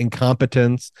 Like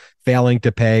incompetence, failing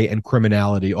to pay, and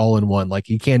criminality all in one. Like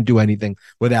he can't do anything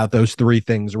without those three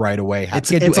things right away.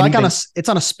 It's like on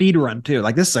a speed run too.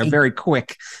 Like this is a very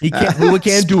quick. He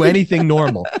can't do anything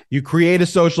normal. You create a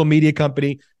social media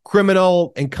company,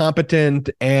 criminal, incompetent,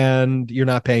 and you're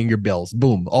not paying your bills.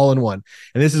 Boom, all in one.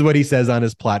 And this is what he says on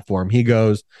his platform. He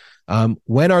goes,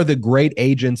 when are the great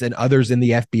agents and others in the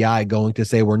FBI going to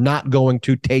say we're not going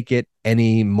to take it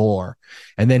anymore?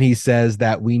 And then he says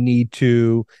that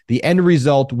the end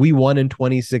result, we won in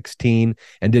 2016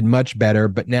 and did much better,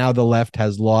 but now the left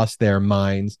has lost their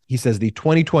minds. He says the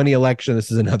 2020 election,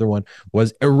 this is another one,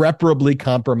 was irreparably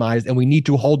compromised, and we need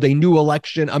to hold a new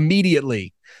election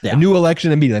immediately. Yeah. A new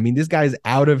election immediately. I mean, this guy's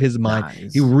out of his mind.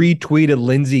 Nice. He retweeted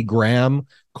Lindsey Graham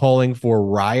calling for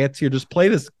riots. Here, just play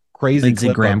this crazy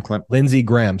clip. Lindsey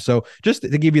Graham. So just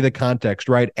to give you the context,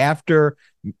 right? After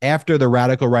the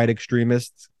radical right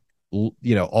extremists,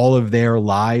 you know, all of their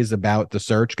lies about the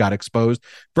search got exposed.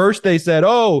 First, they said,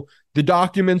 the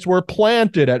documents were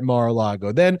planted at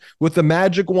Mar-a-Lago. Then with the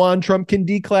magic wand, Trump can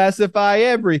declassify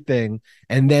everything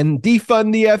and then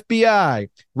defund the FBI,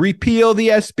 repeal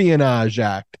the Espionage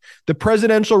Act. The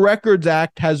Presidential Records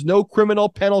Act has no criminal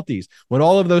penalties. When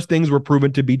all of those things were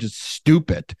proven to be just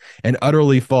stupid and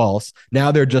utterly false,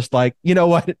 now they're just like, you know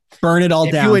what? Burn it all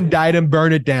down. If you indict them,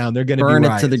 burn it down. They're going to burn be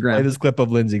it to the ground. Play this clip of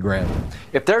Lindsey Graham.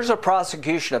 If there's a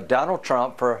prosecution of Donald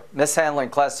Trump for mishandling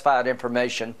classified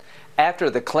information after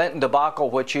the Clinton debacle,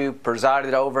 which you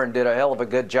presided over and did a hell of a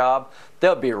good job,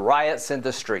 there'll be riots in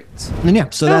the streets. And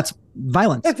that's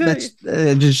violence. That's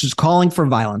just calling for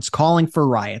violence, calling for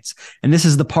riots. And this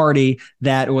is the party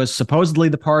that was supposedly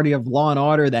the party of law and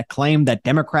order that claimed that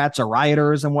Democrats are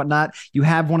rioters and whatnot. You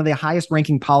have one of the highest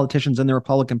ranking politicians in the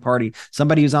Republican Party,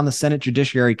 somebody who's on the Senate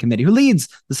Judiciary Committee, who leads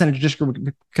the Senate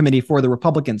Judiciary Committee for the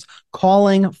Republicans,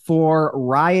 calling for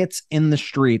riots in the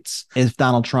streets if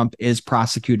Donald Trump is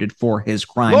prosecuted for his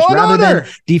crimes rather than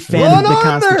defend the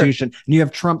Constitution. And you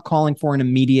have Trump calling for an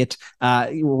immediate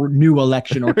new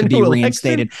election or to be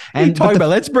reinstated. And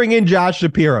let's bring in Josh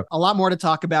Shapiro. A lot more to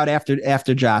talk about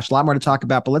after Josh. A lot more to talk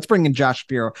about, but let's bring in Josh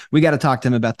Shapiro. We got to talk to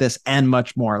him about this and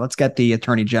much more. Let's get the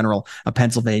Attorney General of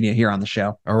Pennsylvania here on the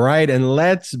show. All right, and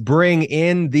let's bring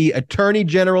in the Attorney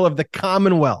General of the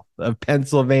Commonwealth of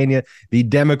Pennsylvania, the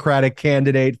Democratic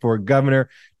candidate for governor,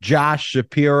 Josh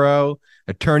Shapiro.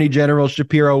 Attorney General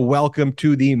Shapiro, welcome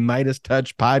to the Midas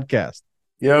Touch podcast.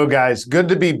 Yo, guys, good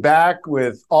to be back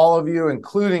with all of you,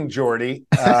 including Jordy.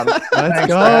 Let's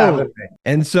go.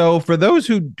 And so, for those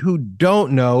who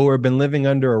don't know or have been living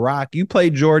under a rock, you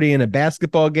played Jordy in a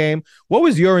basketball game. What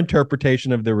was your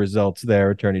interpretation of the results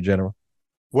there, Attorney General?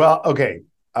 Well, okay.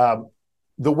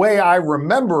 The way I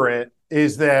remember it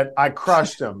is that I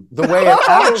crushed him. The way it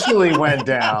actually went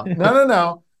down.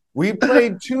 No. We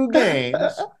played 2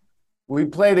 games. We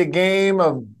played a game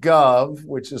of Gov,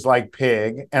 which is like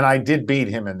pig, and I did beat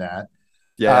him in that.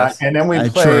 Yes. And then we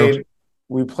played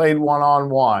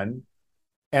 1-on-1,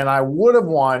 and I would have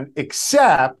won,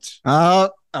 except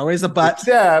always a but.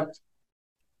 Except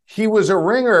he was a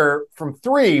ringer from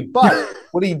 3. But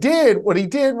what he did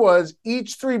was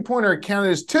each 3-pointer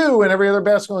counted as 2, and every other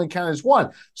basket only counted as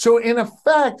 1. So in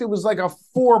effect, it was like a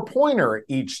 4-pointer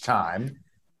each time,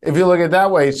 if you look at it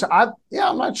that way. So I'm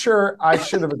not sure I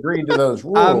should have agreed to those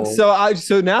rules.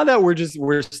 So now that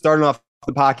we're starting off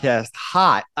the podcast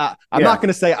hot, I'm not going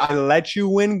to say I let you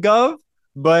win, Gov,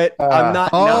 but I'm not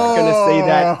going to say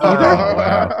that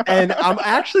either. And I'm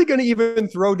actually going to even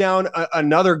throw down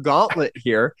another gauntlet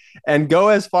here and go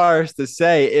as far as to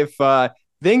say if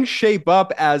things shape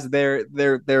up as they're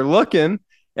looking,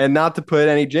 and not to put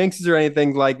any jinxes or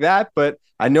anything like that, but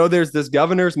I know there's this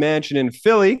governor's mansion in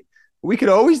Philly. We could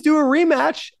always do a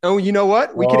rematch. Oh, you know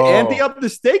what? We could ante up the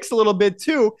stakes a little bit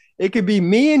too. It could be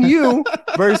me and you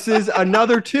versus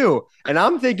another 2. And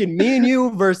I'm thinking me and you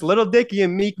versus Little Dicky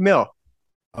and Meek Mill.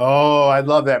 Oh, I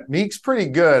love that. Meek's pretty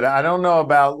good. I don't know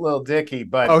about Lil Dicky,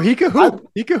 but he could hoop.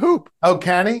 He could hoop. Oh,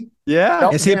 can he?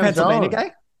 Yeah. Is he a Pennsylvania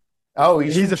guy? Oh,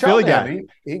 he's a Philly guy.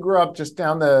 He grew up just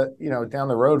down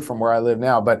the road from where I live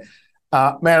now. But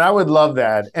man, I would love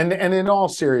that. And in all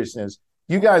seriousness,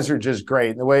 you guys are just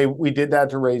great. And the way we did that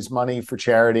to raise money for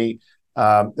charity,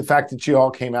 the fact that you all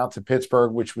came out to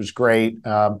Pittsburgh, which was great.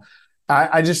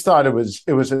 I just thought it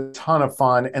was a ton of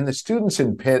fun, and the students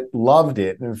in Pitt loved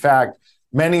it. In fact,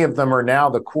 many of them are now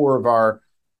the core of our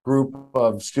group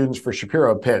of students for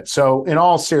Shapiro Pitt. So in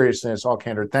all seriousness, all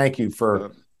candor, thank you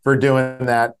for doing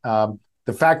that.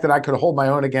 The fact that I could hold my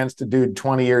own against a dude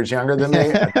 20 years younger than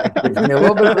me, I think gives me a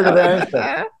little bit of advantage.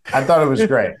 I thought it was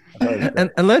great.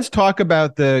 And let's talk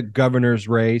about the governor's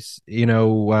race.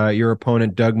 Your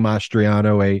opponent, Doug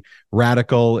Mastriano, a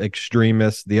radical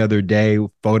extremist. The other day,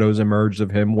 photos emerged of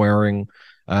him wearing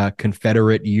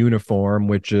Confederate uniform,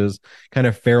 which is kind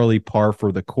of fairly par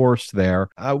for the course there.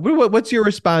 What's your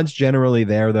response generally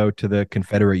there, though, to the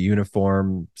Confederate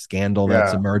uniform scandal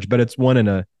that's emerged? But it's one in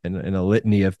a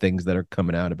litany of things that are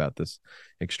coming out about this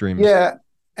extremist. Yeah,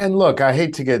 and look, I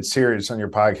hate to get serious on your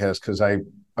podcast because I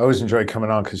always enjoy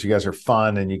coming on because you guys are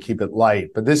fun and you keep it light.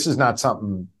 But this is not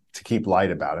something to keep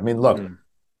light about. I mean, look,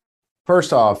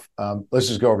 first off, let's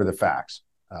just go over the facts.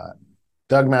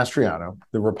 Doug Mastriano,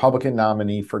 the Republican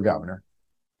nominee for governor,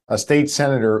 a state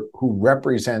senator who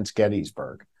represents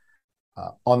Gettysburg,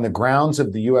 on the grounds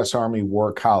of the U.S. Army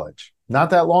War College, not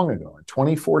that long ago, in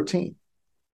 2014,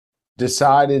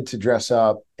 decided to dress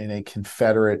up in a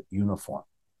Confederate uniform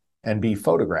and be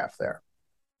photographed there.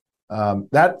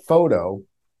 That photo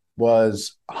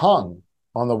was hung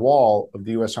on the wall of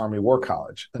the U.S. Army War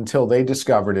College until they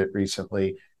discovered it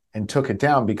recently and took it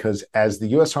down because, as the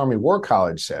U.S. Army War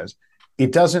College says,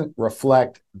 it doesn't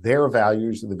reflect their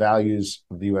values or the values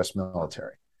of the U.S.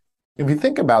 military. If you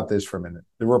think about this for a minute,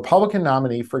 the Republican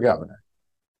nominee for governor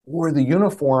wore the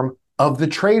uniform of the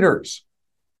traitors,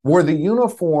 wore the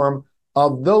uniform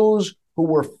of those who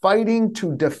were fighting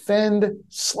to defend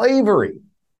slavery.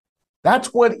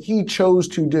 That's what he chose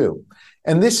to do.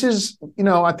 And this is,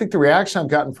 I think the reaction I've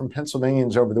gotten from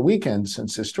Pennsylvanians over the weekend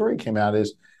since this story came out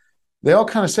is they all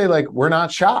kind of say, like, we're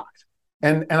not shocked.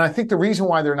 And I think the reason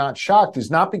why they're not shocked is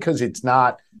not because it's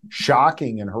not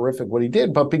shocking and horrific what he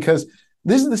did, but because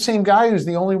this is the same guy who's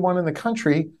the only one in the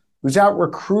country who's out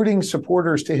recruiting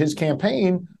supporters to his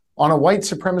campaign on a white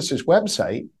supremacist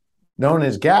website known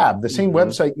as Gab, the same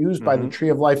website used by the Tree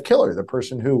of Life killer, the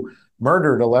person who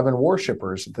murdered 11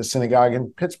 worshipers at the synagogue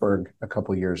in Pittsburgh a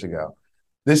couple of years ago.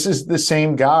 This is the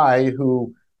same guy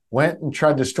who went and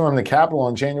tried to storm the Capitol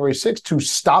on January 6th to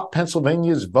stop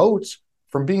Pennsylvania's votes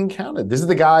from being counted. This is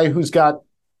the guy who's got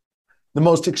the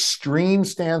most extreme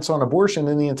stance on abortion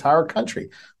in the entire country,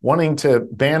 wanting to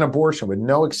ban abortion with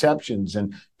no exceptions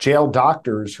and jail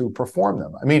doctors who perform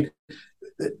them. I mean,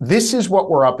 this is what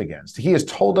we're up against. He has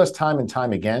told us time and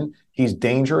time again, he's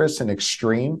dangerous and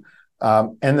extreme.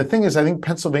 And the thing is, I think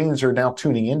Pennsylvanians are now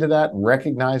tuning into that and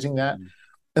recognizing that.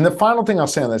 And the final thing I'll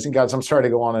say on this, and guys, I'm sorry to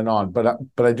go on and on, but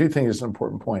I do think it's an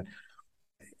important point.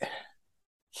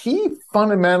 He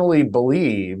fundamentally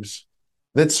believes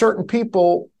that certain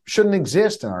people shouldn't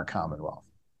exist in our Commonwealth.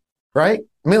 right?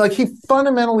 I mean, like, he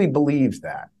fundamentally believes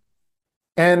that.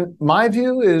 And my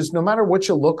view is no matter what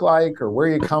you look like or where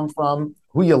you come from,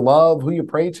 who you love, who you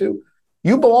pray to,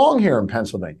 you belong here in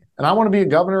Pennsylvania. And I want to be a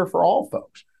governor for all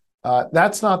folks.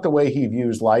 That's not the way he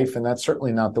views life. And that's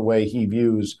certainly not the way he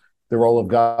views the role of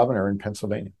governor in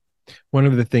Pennsylvania. One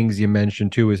of the things you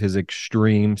mentioned, too, is his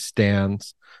extreme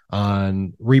stance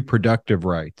on reproductive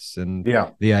rights and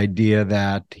the idea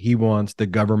that he wants the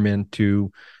government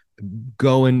to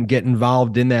go and get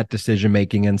involved in that decision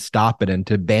making and stop it and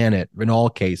to ban it in all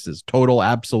cases, total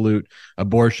absolute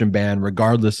abortion ban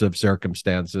regardless of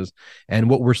circumstances. And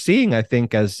what we're seeing, I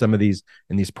think, as some of these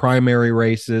in these primary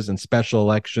races and special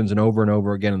elections and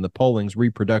over again in the pollings,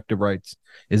 reproductive rights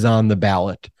is on the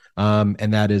ballot.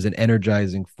 And that is an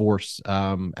energizing force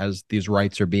as these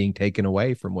rights are being taken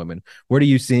away from women. What are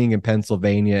you seeing in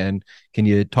Pennsylvania? And can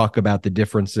you talk about the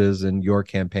differences in your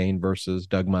campaign versus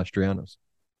Doug Mastriano's?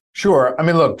 Sure. I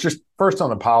mean, look, just first on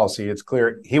the policy, it's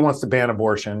clear he wants to ban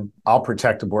abortion. I'll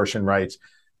protect abortion rights.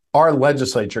 Our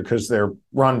legislature, because they're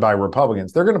run by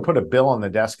Republicans, they're going to put a bill on the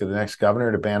desk of the next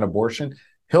governor to ban abortion.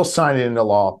 He'll sign it into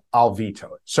law. I'll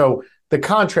veto it. So the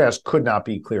contrast could not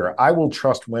be clearer. I will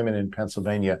trust women in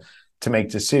Pennsylvania to make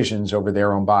decisions over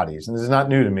their own bodies. And this is not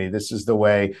new to me. This is the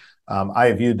way I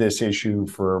have viewed this issue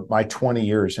for my 20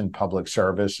 years in public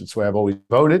service. It's the way I've always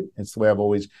voted. It's the way I've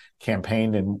always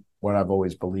campaigned and what I've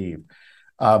always believed.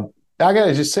 I got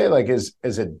to just say, like, as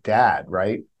a dad,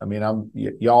 right? I mean,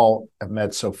 y'all have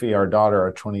met Sophia, our daughter,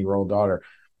 our 20-year-old daughter.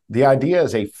 The idea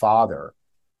as a father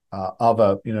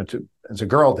as a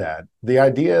girl dad, the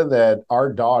idea that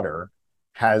our daughter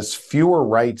has fewer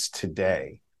rights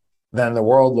today than the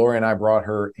world Lori and I brought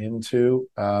her into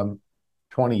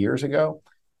 20 years ago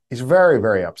is very,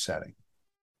 very upsetting.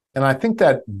 And I think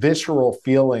that visceral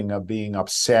feeling of being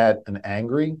upset and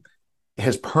angry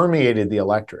has permeated the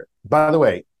electorate. By the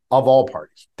way, of all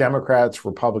parties, Democrats,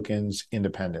 Republicans,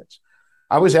 independents.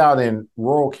 I was out in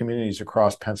rural communities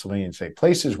across Pennsylvania and state,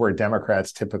 places where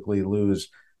Democrats typically lose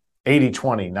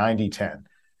 80-20, 90-10.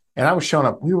 And I was showing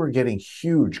up, we were getting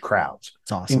huge crowds.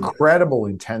 It's awesome. Incredible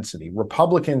intensity,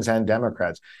 Republicans and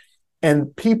Democrats.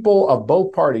 And people of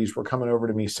both parties were coming over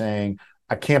to me saying,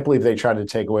 I can't believe they tried to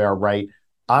take away our right.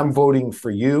 I'm voting for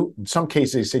you. In some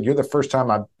cases, they said, this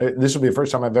will be the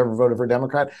first time I've ever voted for a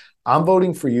Democrat. I'm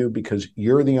voting for you because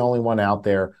you're the only one out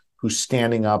there who's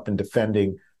standing up and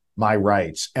defending my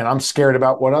rights. And I'm scared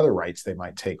about what other rights they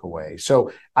might take away.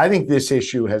 So I think this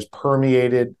issue has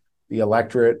permeated the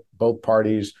electorate, both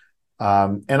parties.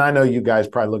 And I know you guys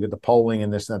probably look at the polling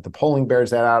and this and that. The polling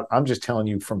bears that out. I'm just telling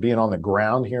you from being on the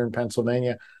ground here in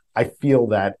Pennsylvania, I feel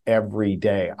that every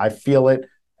day. I feel it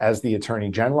as the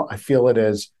Attorney General. I feel it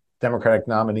as Democratic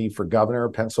nominee for governor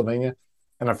of Pennsylvania.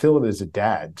 And I feel it as a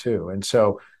dad, too. And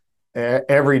so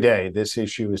every day, this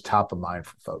issue is top of mind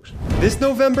for folks. This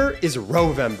November is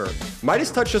Rovember.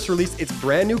 Midas Touch just released its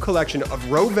brand new collection of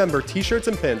Rovember t-shirts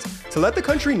and pins to let the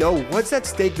country know what's at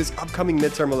stake this upcoming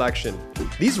midterm election.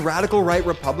 These radical right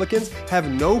Republicans have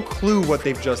no clue what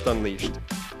they've just unleashed.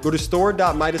 Go to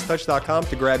store.midastouch.com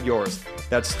to grab yours.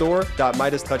 That's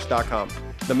store.midastouch.com.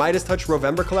 The Midas Touch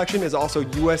Rovember collection is also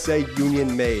USA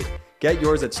Union made. Get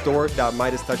yours at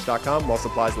store.midastouch.com while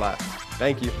supplies last.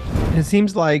 Thank you. It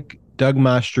seems like Doug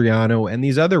Mastriano and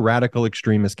these other radical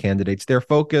extremist candidates, their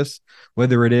focus,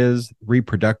 whether it is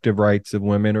reproductive rights of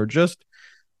women or just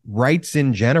rights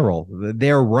in general,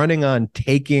 they're running on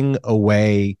taking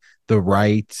away the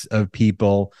rights of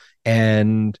people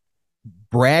and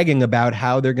bragging about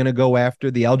how they're going to go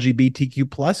after the LGBTQ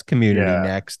plus community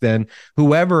next and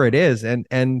whoever it is. And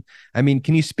I mean,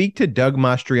 can you speak to Doug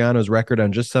Mastriano's record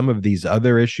on just some of these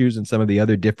other issues and some of the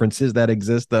other differences that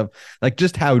exist of like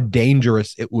just how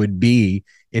dangerous it would be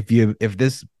if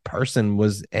this person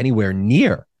was anywhere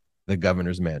near the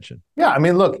governor's mansion? Yeah. I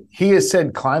mean, look, he has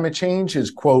said climate change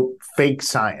is, quote, fake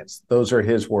science. Those are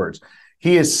his words.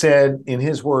 He has said, in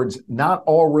his words, not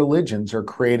all religions are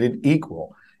created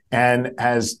equal. And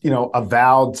has,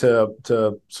 avowed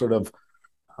to sort of,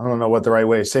 I don't know what the right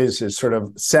way to say this is, sort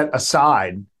of set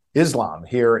aside Islam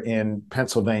here in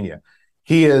Pennsylvania.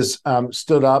 He has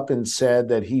stood up and said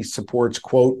that he supports,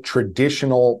 quote,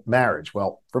 traditional marriage.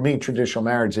 Well, for me, traditional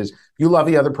marriage is you love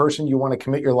the other person, you want to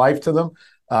commit your life to them,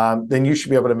 then you should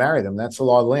be able to marry them. That's the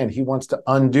law of the land. He wants to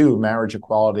undo marriage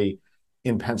equality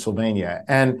in Pennsylvania.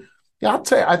 And I'll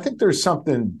tell you, I think there's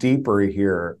something deeper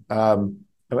here.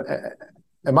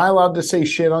 Am I allowed to say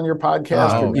shit on your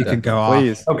podcast? Oh, you can go off.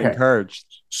 Please, okay. Encouraged.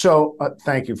 So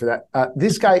thank you for that.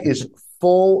 This guy is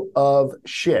full of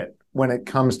shit when it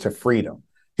comes to freedom.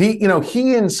 He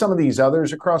and some of these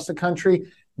others across the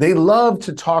country, they love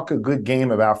to talk a good game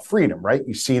about freedom, right?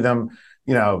 You see them,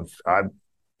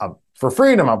 I'm for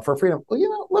freedom. I'm for freedom.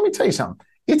 Well, let me tell you something.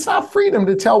 It's not freedom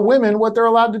to tell women what they're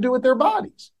allowed to do with their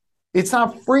bodies. It's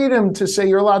not freedom to say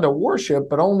you're allowed to worship,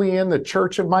 but only in the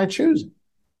church of my choosing.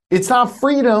 It's not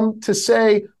freedom to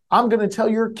say, I'm going to tell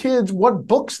your kids what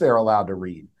books they're allowed to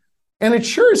read. And it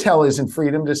sure as hell isn't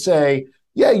freedom to say,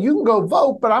 yeah, you can go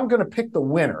vote, but I'm going to pick the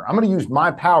winner. I'm going to use my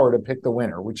power to pick the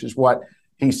winner, which is what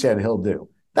he said he'll do.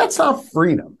 That's not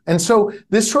freedom. And so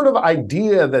this sort of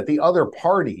idea that the other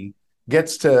party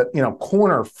gets to,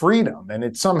 corner freedom and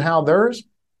it's somehow theirs,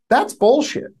 that's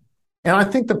bullshit. And I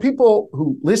think the people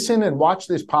who listen and watch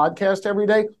this podcast every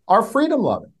day are freedom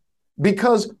loving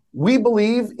because we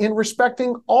believe in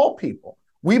respecting all people.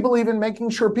 We believe in making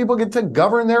sure people get to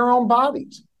govern their own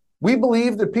bodies. We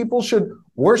believe that people should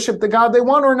worship the God they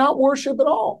want or not worship at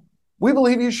all. We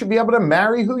believe you should be able to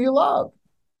marry who you love.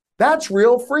 That's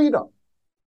real freedom.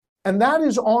 And that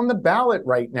is on the ballot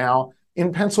right now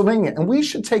in Pennsylvania. And we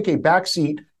should take a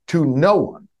backseat to no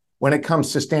one when it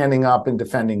comes to standing up and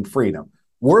defending freedom.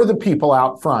 We're the people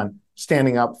out front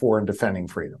standing up for and defending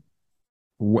freedom.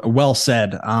 Well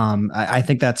said. I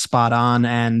think that's spot on.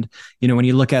 And, when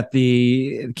you look at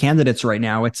the candidates right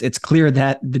now, it's clear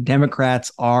that the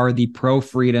Democrats are the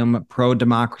pro-freedom,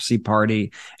 pro-democracy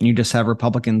party. And you just have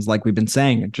Republicans, like we've been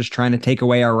saying, just trying to take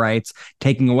away our rights,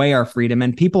 taking away our freedom,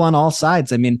 and people on all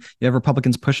sides. I mean, you have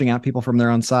Republicans pushing out people from their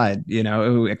own side,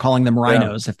 calling them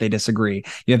rhinos if they disagree.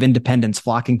 You have independents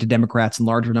flocking to Democrats in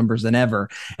larger numbers than ever.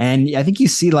 And I think you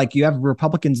see, you have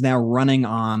Republicans now running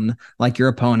on, like your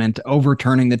opponent,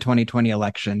 overturning the 2020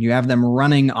 election. You have them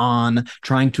running on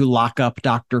trying to lock up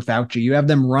Dr. Fauci. You have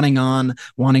them running on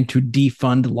wanting to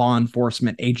defund law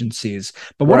enforcement agencies.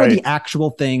 But what are the actual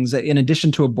things, in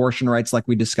addition to abortion rights, like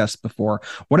we discussed before,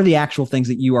 what are the actual things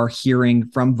that you are hearing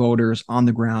from voters on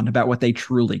the ground about what they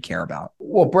truly care about?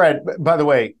 Well, Brett, by the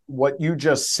way, what you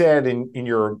just said in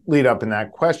your lead up in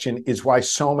that question is why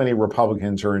so many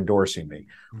Republicans are endorsing me.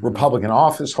 Mm-hmm. Republican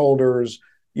office holders,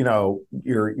 your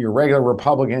regular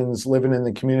Republicans living in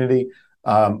the community.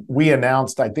 We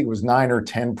announced, I think it was 9 or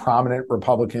 10 prominent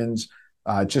Republicans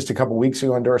just a couple of weeks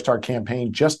ago endorsed our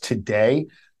campaign. Just today,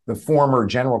 the former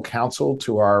general counsel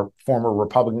to our former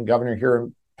Republican governor here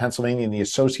in Pennsylvania and the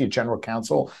associate general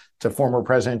counsel to former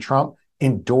President Trump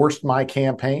endorsed my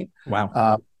campaign.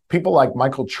 Wow. People like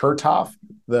Michael Chertoff,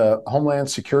 the Homeland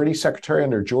Security Secretary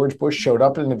under George Bush, showed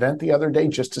up at an event the other day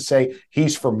just to say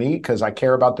he's for me because I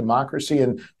care about democracy.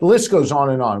 And the list goes on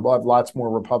and on. We'll have lots more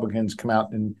Republicans come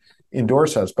out and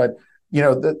endorse us. But,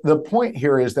 the point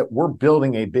here is that we're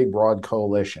building a big, broad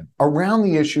coalition around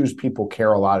the issues people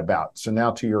care a lot about. So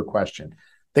now to your question,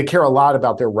 they care a lot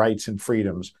about their rights and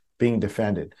freedoms being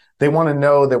defended. They want to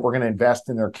know that we're going to invest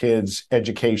in their kids'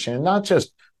 education, and not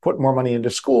just put more money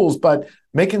into schools, but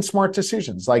making smart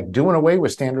decisions like doing away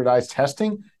with standardized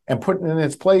testing and putting in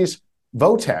its place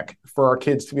VOTEC for our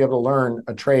kids to be able to learn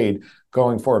a trade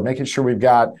going forward, making sure we've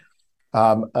got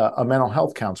a mental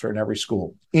health counselor in every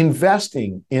school,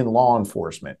 investing in law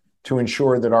enforcement to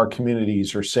ensure that our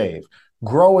communities are safe,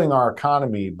 growing our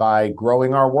economy by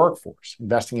growing our workforce,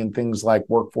 investing in things like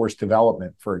workforce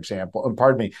development, for example,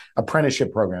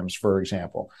 apprenticeship programs, for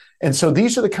example. And so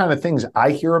these are the kind of things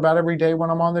I hear about every day when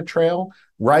I'm on the trail: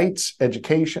 rights,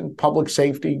 education, public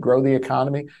safety, grow the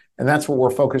economy. And that's what we're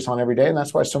focused on every day. And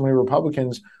that's why so many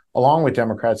Republicans, along with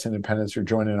Democrats and independents, are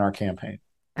joining our campaign.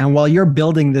 And while you're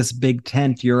building this big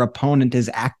tent, your opponent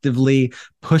is actively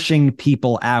pushing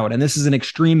people out. And this is an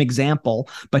extreme example,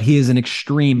 but he is an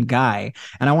extreme guy.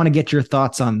 And I want to get your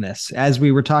thoughts on this. As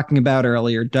we were talking about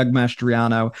earlier, Doug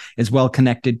Mastriano is well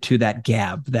connected to that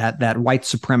Gab, that white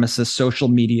supremacist social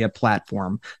media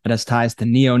platform that has ties to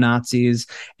neo-Nazis.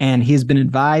 And he's been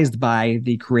advised by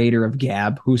the creator of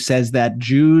Gab, who says that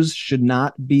Jews should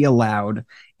not be allowed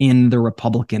in the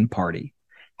Republican Party.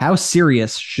 How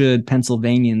serious should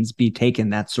Pennsylvanians be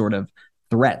taking that sort of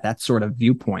threat, that sort of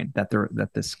viewpoint that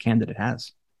this candidate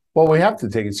has? Well, we have to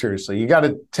take it seriously. You got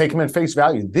to take him at face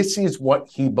value. This is what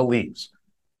he believes.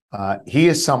 He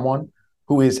is someone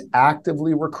who is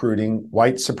actively recruiting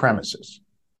white supremacists,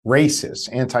 racists,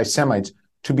 anti-Semites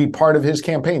to be part of his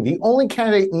campaign. The only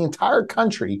candidate in the entire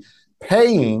country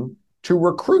paying to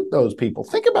recruit those people.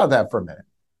 Think about that for a minute.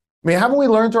 I mean, haven't we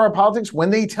learned through our politics, when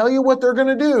they tell you what they're going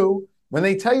to do, when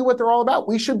they tell you what they're all about,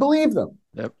 we should believe them.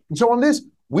 Yep. And so on this,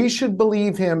 we should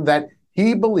believe him that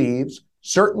he believes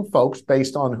certain folks,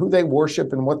 based on who they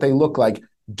worship and what they look like,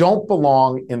 don't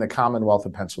belong in the Commonwealth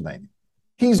of Pennsylvania.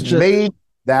 He's made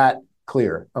that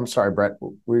clear. I'm sorry, Brett.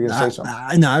 Were you going to say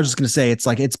something? No, I was just going to say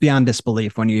it's beyond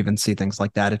disbelief when you even see things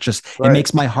like that. It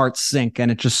makes my heart sink,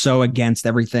 and it's just so against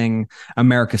everything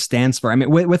America stands for. I mean,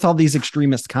 with all these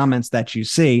extremist comments that you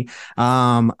see,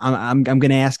 I'm going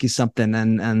to ask you something.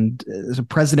 And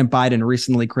President Biden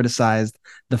recently criticized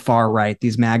the far right,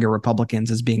 these MAGA Republicans,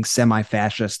 as being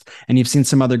semi-fascist, and you've seen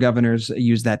some other governors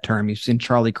use that term. You've seen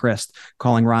Charlie Crist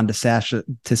calling Ron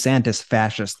DeSantis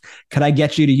fascist. Could I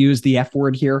get you to use the F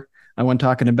word here when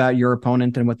talking about your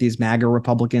opponent and what these MAGA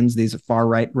Republicans, these far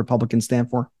right Republicans,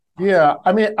 stand for? Yeah,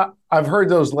 I mean, I've heard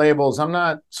those labels. I'm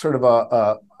not sort of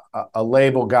a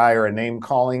label guy or a name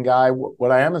calling guy.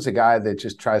 What I am is a guy that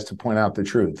just tries to point out the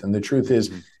truth. And the truth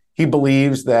is, he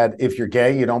believes that if you're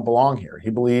gay, you don't belong here. He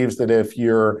believes that if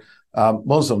you're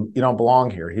Muslim, you don't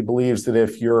belong here. He believes that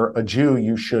if you're a Jew,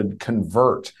 you should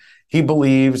convert. He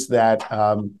believes that,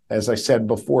 as I said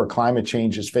before, climate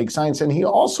change is fake science. And he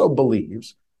also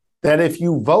believes that if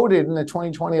you voted in the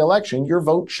 2020 election, your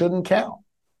vote shouldn't count,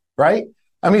 right?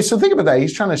 I mean, so think about that.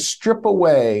 He's trying to strip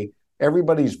away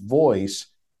everybody's voice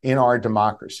in our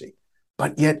democracy.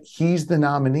 But yet he's the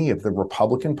nominee of the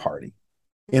Republican Party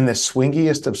in the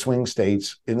swingiest of swing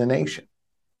states in the nation.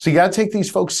 So you got to take these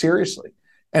folks seriously.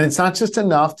 And it's not just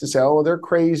enough to say, oh, they're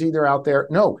crazy, they're out there.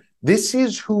 No, this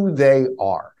is who they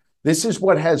are. This is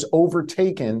what has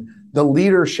overtaken the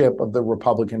leadership of the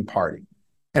Republican Party.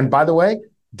 And by the way,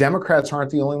 Democrats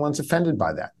aren't the only ones offended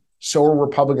by that. So are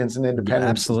Republicans and independents.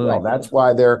 Yeah, absolutely. As well. That's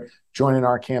why they're joining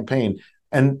our campaign.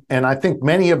 And I think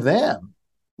many of them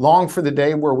long for the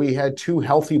day where we had two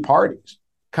healthy parties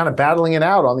kind of battling it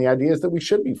out on the ideas that we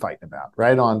should be fighting about,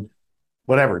 right? On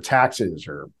whatever, taxes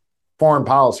or foreign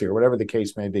policy or whatever the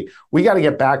case may be. We got to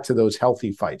get back to those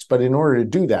healthy fights. But in order to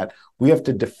do that, we have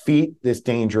to defeat this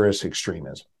dangerous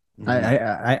extremism.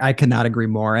 I could not agree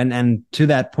more. And to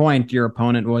that point, your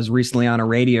opponent was recently on a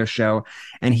radio show,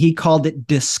 and he called it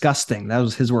disgusting. That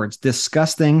was his words.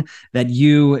 Disgusting that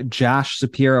you, Josh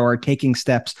Shapiro, are taking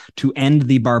steps to end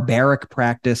the barbaric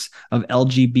practice of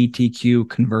LGBTQ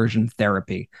conversion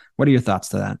therapy. What are your thoughts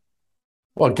to that?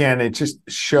 Well, again, it just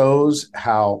shows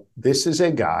how this is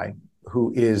a guy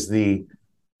who is the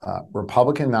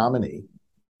Republican nominee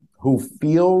who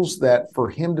feels that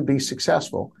for him to be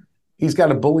successful, he's got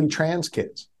to bully trans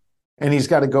kids and he's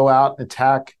got to go out and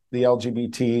attack the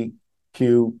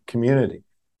LGBTQ community.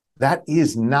 That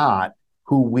is not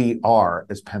who we are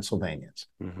as Pennsylvanians.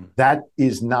 That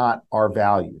is not our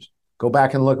values. Go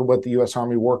back and look at what the U.S.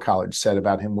 Army War College said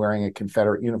about him wearing a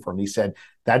Confederate uniform. He said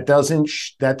that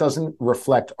doesn't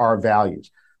reflect our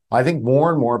values. I think more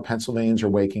and more Pennsylvanians are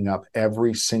waking up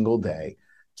every single day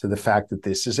to the fact that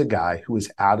this is a guy who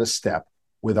is out of step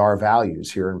with our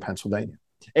values here in Pennsylvania.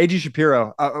 AG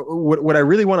Shapiro, what I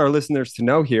really want our listeners to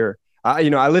know here,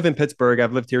 I live in Pittsburgh.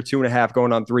 I've lived here 2.5,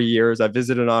 going on 3 years. I've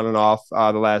visited on and off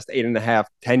the last 8.5,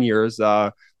 10 years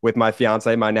with my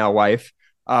fiance, my now wife.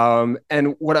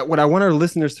 And what I want our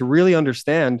listeners to really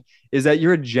understand is that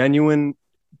you're a genuine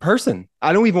person.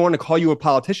 I don't even want to call you a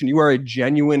politician. You are a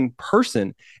genuine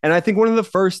person. And I think one of the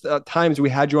first times we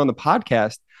had you on the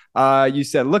podcast, you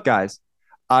said, look, guys,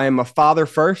 I am a father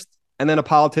first and then a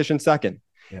politician second.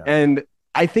 Yeah. And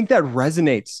I think that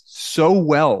resonates so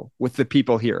well with the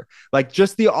people here. Like,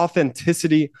 just the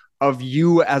authenticity of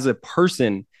you as a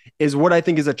person is what I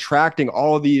think is attracting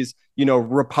all of these,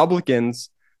 Republicans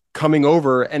coming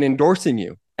over and endorsing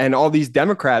you, and all these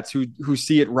Democrats who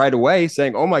see it right away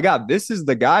saying, oh my God, this is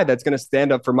the guy that's going to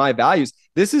stand up for my values.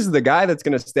 This is the guy that's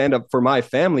going to stand up for my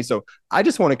family. So I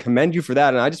just want to commend you for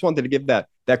that. And I just wanted to give that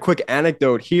quick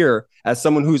anecdote here as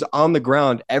someone who's on the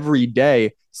ground every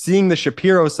day, seeing the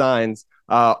Shapiro signs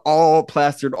all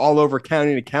plastered all over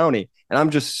county to county. And I'm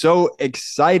just so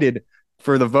excited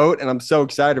for the vote. And I'm so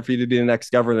excited for you to be the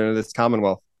next governor of this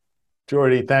Commonwealth.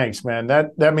 Jordy, thanks, man.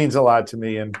 That means a lot to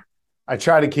me. And I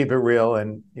try to keep it real.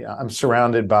 And I'm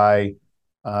surrounded by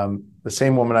the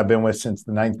same woman I've been with since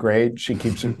the 9th grade. She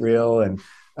keeps it real. And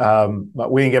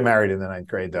but we didn't get married in the 9th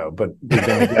grade, though. But we've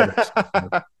been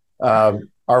together.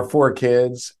 Our 4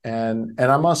 kids. And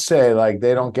I must say,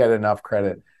 they don't get enough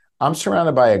credit. I'm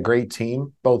surrounded by a great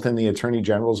team, both in the Attorney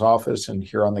General's office and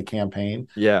here on the campaign.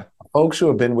 Yeah. Folks who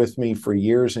have been with me for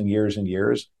years and years and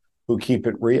years, who keep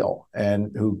it real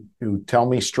and who tell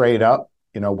me straight up,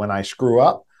 when I screw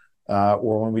up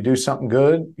or when we do something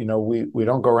good, we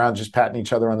don't go around just patting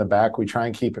each other on the back. We try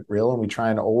and keep it real, and we try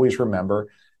and always remember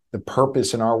the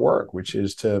purpose in our work, which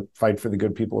is to fight for the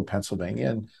good people of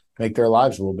Pennsylvania and make their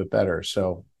lives a little bit better.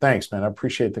 So thanks, man. I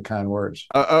appreciate the kind words.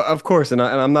 Of course. And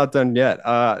I'm not done yet.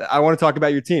 I want to talk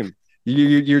about your team.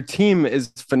 Your team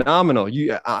is phenomenal.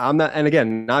 I'm not, and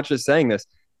again, not just saying this,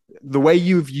 the way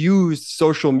you've used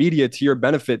social media to your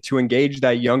benefit to engage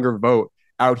that younger vote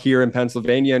out here in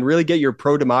Pennsylvania and really get your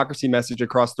pro-democracy message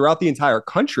across throughout the entire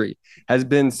country has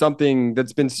been something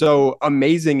that's been so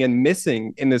amazing and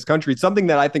missing in this country. It's something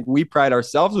that I think we pride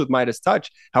ourselves with Midas Touch,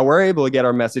 how we're able to get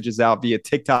our messages out via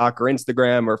TikTok or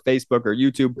Instagram or Facebook or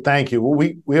YouTube. Thank you.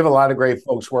 Well, we have a lot of great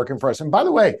folks working for us. And by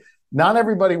the way, not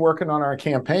everybody working on our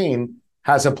campaign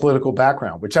has a political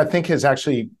background, which I think has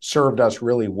actually served us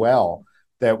really well,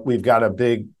 that we've got a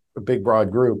big,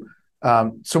 broad group.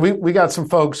 So we got some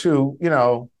folks who,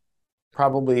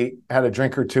 probably had a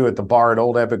drink or two at the bar at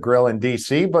Old Ebbitt Grill in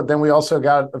DC, but then we also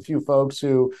got a few folks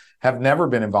who have never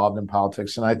been involved in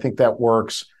politics. And I think that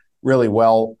works really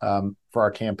well for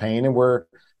our campaign. And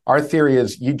our theory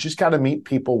is you just got to meet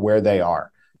people where they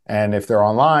are. And if they're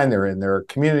online, they're in their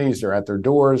communities, they're at their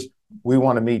doors, we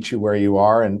want to meet you where you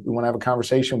are. And we want to have a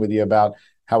conversation with you about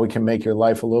how we can make your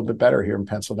life a little bit better here in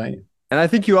Pennsylvania. And I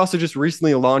think you also just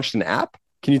recently launched an app.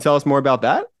 Can you tell us more about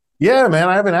that? Yeah, man,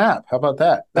 I have an app. How about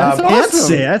that? That's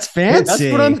awesome. That's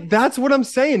fancy. That's what I'm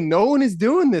saying. No one is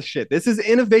doing this shit. This is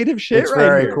innovative shit. It's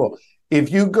very cool.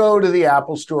 If you go to the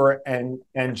Apple Store and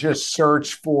just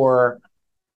search for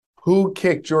who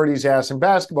kicked Jordy's ass in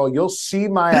basketball, you'll see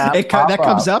my app. That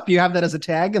comes up. You have that as a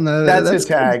tag, and that's a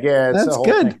tag. Yeah, that's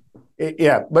good.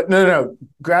 But no.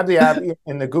 Grab the app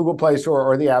in the Google Play Store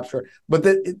or the App Store. But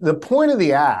the point of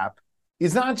the app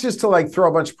is not just to like throw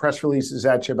a bunch of press releases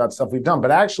at you about stuff we've done,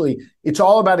 but actually it's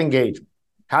all about engagement.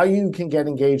 How you can get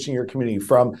engaged in your community,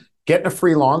 from getting a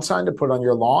free lawn sign to put on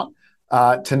your lawn,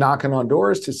 to knocking on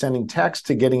doors, to sending texts,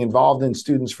 to getting involved in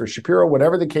Students for Shapiro,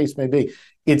 whatever the case may be.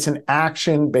 It's an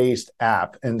action-based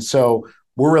app. And so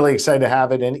we're really excited to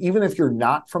have it. And even if you're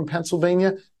not from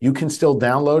Pennsylvania, you can still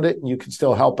download it and you can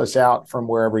still help us out from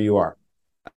wherever you are.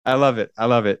 I love it.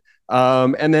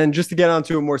 And then just to get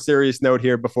onto a more serious note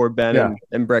here before Ben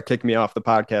and Brett kick me off the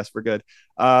podcast for good.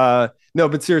 No,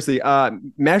 but seriously,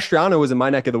 Mastriano was in my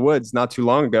neck of the woods not too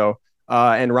long ago.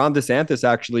 And Ron DeSantis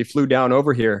actually flew down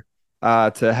over here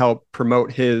to help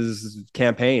promote his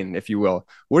campaign, if you will.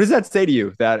 What does that say to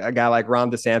you, that a guy like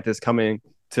Ron DeSantis coming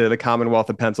to the Commonwealth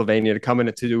of Pennsylvania, to come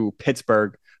into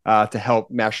Pittsburgh to help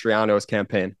Mastriano's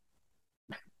campaign?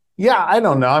 Yeah, I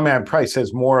don't know. I mean, it probably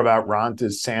says more about Ron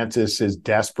DeSantis'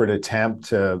 desperate attempt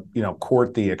to,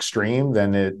 court the extreme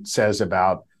than it says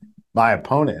about my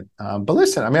opponent. But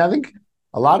listen, I mean, I think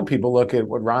a lot of people look at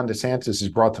what Ron DeSantis has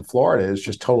brought to Florida as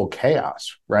just total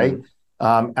chaos, right?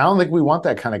 I don't think we want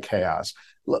that kind of chaos.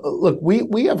 Look,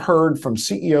 we have heard from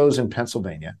CEOs in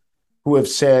Pennsylvania who have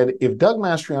said if Doug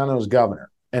Mastriano is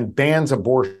governor and bans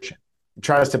abortion,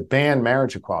 tries to ban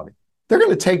marriage equality, they're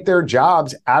going to take their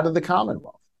jobs out of the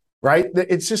Commonwealth. Right?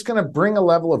 It's just going to bring a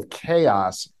level of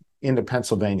chaos into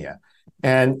Pennsylvania.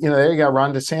 And, there you got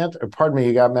Ron DeSantis,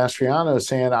 you got Mastriano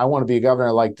saying, I want to be a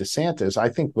governor like DeSantis. I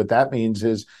think what that means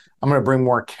is I'm going to bring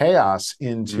more chaos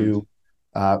into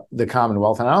the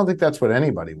Commonwealth. And I don't think that's what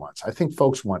anybody wants. I think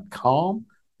folks want calm.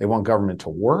 They want government to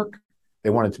work.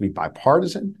 They want it to be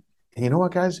bipartisan. And you know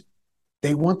what, guys?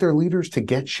 They want their leaders to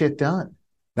get shit done,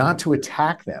 not to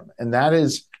attack them. And that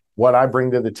is what I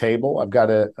bring to the table. I've got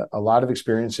a lot of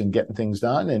experience in getting things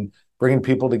done and bringing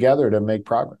people together to make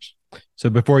progress. So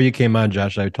before you came on,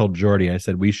 Josh, I told Jordy, I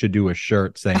said, we should do a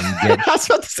shirt saying, I was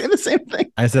about to say the same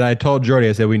thing. I told Jordy,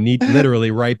 I said, we need,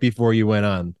 literally right before you went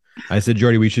on, I said,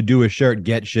 Jordy, we should do a shirt,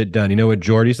 get shit done. You know what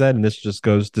Jordy said? And this just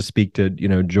goes to speak to,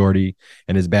 Jordy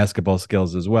and his basketball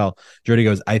skills as well. Jordy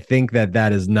goes, I think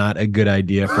that is not a good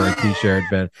idea for a t-shirt,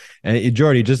 Ben. And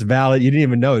Jordy, just valid. You didn't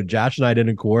even know. Josh and I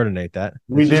didn't coordinate that.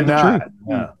 We did not.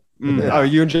 Yeah. Oh,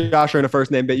 you and Josh are in a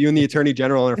first name, but you and the Attorney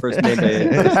General are in a first name.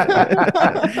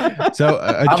 So,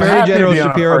 Attorney General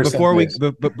Shapiro,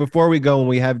 before we go and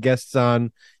we have guests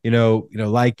on,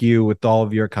 like you with all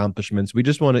of your accomplishments, we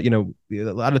just want to,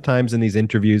 a lot of times in these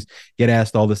interviews get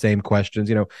asked all the same questions.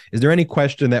 Is there any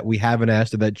question that we haven't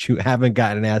asked or that you haven't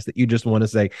gotten asked that you just want to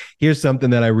say, here's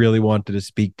something that I really wanted to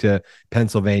speak to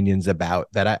Pennsylvanians about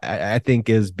that I think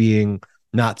is being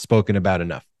not spoken about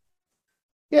enough?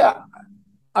 Yeah.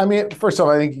 I mean, first of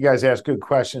all, I think you guys ask good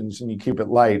questions and you keep it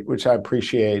light, which I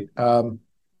appreciate. We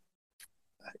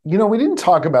didn't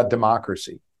talk about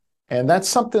democracy, and that's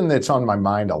something that's on my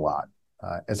mind a lot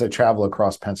as I travel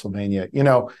across Pennsylvania.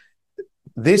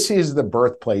 This is the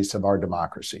birthplace of our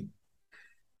democracy.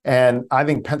 And I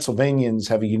think Pennsylvanians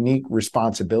have a unique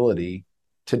responsibility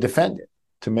to defend it,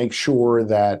 to make sure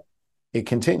that it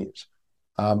continues.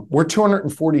 We're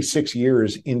 246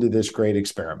 years into this great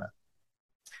experiment.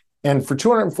 And for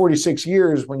 246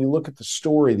 years, when you look at the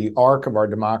story, the arc of our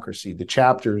democracy, the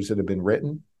chapters that have been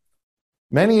written,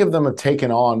 many of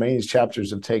these chapters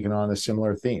have taken on a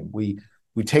similar theme. We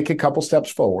we take a couple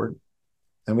steps forward,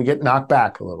 and we get knocked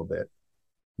back a little bit.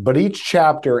 But each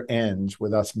chapter ends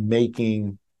with us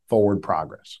making forward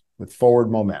progress, with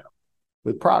forward momentum,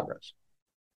 with progress.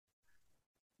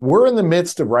 We're in the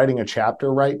midst of writing a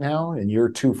chapter right now in year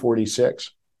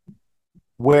 246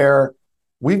 where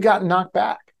we've gotten knocked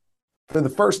back. For the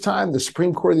first time, the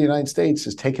Supreme Court of the United States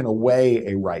has taken away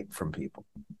a right from people.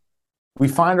 We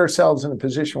find ourselves in a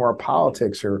position where our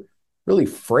politics are really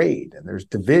frayed, and there's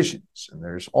divisions, and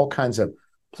there's all kinds of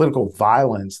political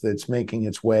violence that's making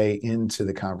its way into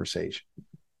the conversation.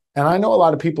 And I know a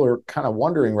lot of people are kind of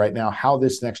wondering right now how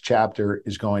this next chapter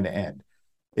is going to end.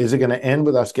 Is it going to end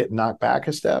with us getting knocked back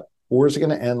a step, or is it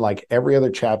going to end like every other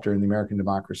chapter in the American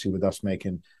democracy with us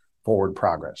making forward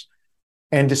progress?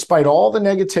 And despite all the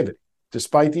negativity,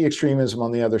 despite the extremism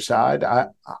on the other side,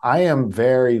 I am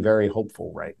very, very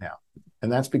hopeful right now.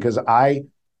 And that's because I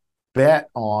bet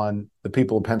on the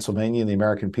people of Pennsylvania and the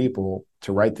American people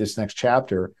to write this next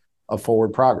chapter of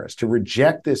forward progress, to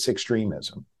reject this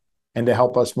extremism and to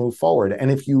help us move forward. And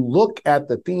if you look at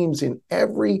the themes in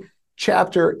every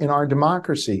chapter in our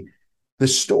democracy, the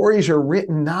stories are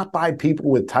written not by people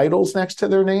with titles next to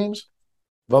their names,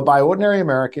 but by ordinary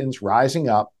Americans rising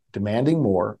up, demanding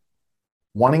more,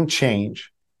 wanting change,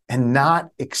 and not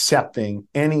accepting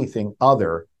anything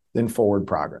other than forward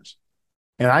progress.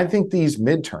 And I think these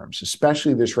midterms,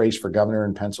 especially this race for governor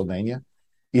in Pennsylvania,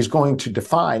 is going to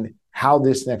define how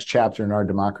this next chapter in our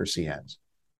democracy ends.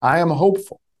 I am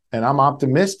hopeful and I'm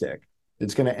optimistic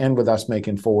it's going to end with us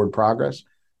making forward progress.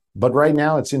 But right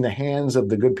now, it's in the hands of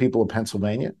the good people of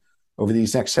Pennsylvania over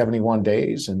these next 71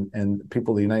 days and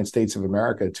people of the United States of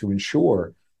America to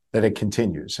ensure that it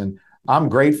continues. And I'm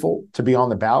grateful to be on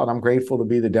the ballot. I'm grateful to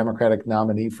be the Democratic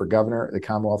nominee for governor of the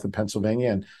Commonwealth of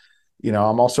Pennsylvania. And, you know,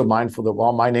 I'm also mindful that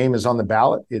while my name is on the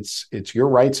ballot, it's your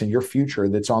rights and your future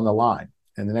that's on the line.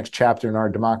 And the next chapter in our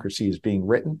democracy is being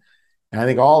written. And I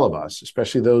think all of us,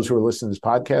 especially those who are listening to this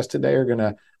podcast today, are going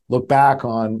to look back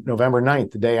on November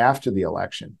 9th, the day after the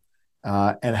election,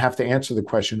 and have to answer the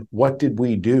question, what did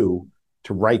we do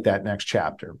to write that next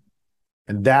chapter?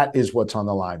 And that is what's on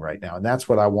the line right now. And that's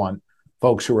what I want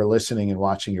folks who are listening and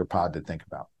watching your pod to think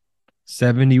about.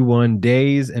 71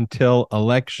 days until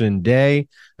Election Day.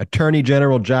 Attorney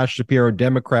General Josh Shapiro,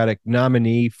 Democratic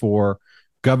nominee for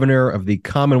governor of the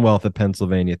Commonwealth of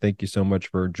Pennsylvania. Thank you so much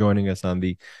for joining us on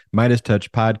the Midas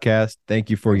Touch podcast.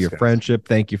 Thank you for your friendship.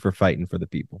 Thank you for fighting for the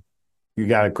people. You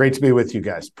got it. Great to be with you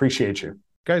guys. Appreciate you.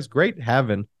 Guys, great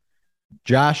having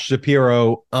Josh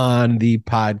Shapiro on the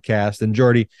podcast. And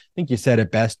Jordy, I think you said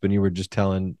it best when you were just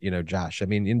telling, Josh. I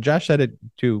mean, and Josh said it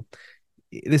too.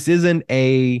 These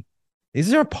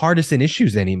aren't partisan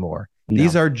issues anymore. No.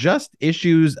 These are just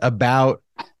issues about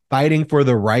fighting for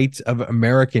the rights of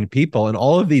American people. And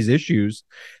all of these issues,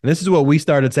 and this is what we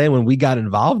started saying when we got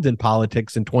involved in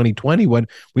politics in 2020, when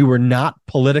we were not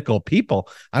political people.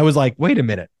 I was like, wait a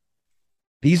minute.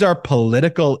 These are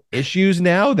political issues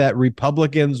now that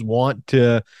Republicans want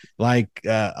to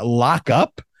lock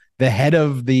up the head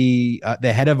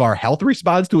of our health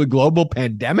response to a global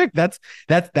pandemic.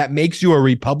 That makes you a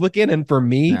Republican. And for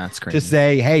me to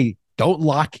say, hey, don't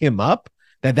lock him up,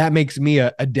 that makes me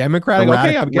a Democrat.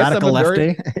 Radical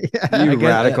lefty. You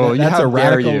radical. That's a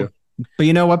radical. You. But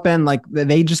you know what, Ben? Like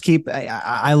they just keep.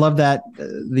 I love that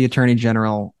the Attorney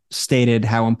General stated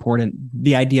how important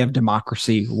the idea of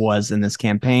democracy was in this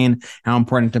campaign, how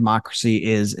important democracy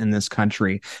is in this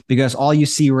country, because all you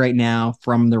see right now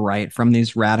from the right, from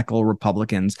these radical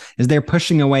Republicans, is they're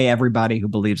pushing away everybody who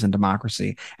believes in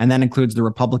democracy. And that includes the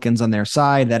Republicans on their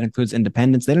side. That includes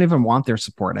independents. They don't even want their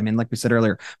support. I mean, like we said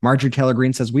earlier, Marjorie Taylor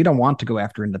Greene says, we don't want to go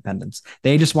after independents.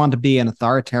 They just want to be an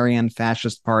authoritarian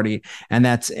fascist party. And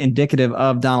that's indicative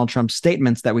of Donald Trump's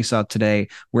statements that we saw today,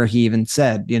 where he even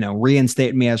said,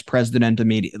 reinstate me as president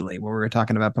immediately, what we were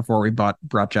talking about before we brought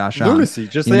Josh on. Lunacy,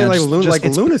 just saying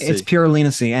lunacy. It's pure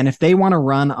lunacy. And if they want to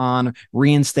run on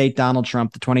reinstate Donald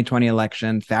Trump, the 2020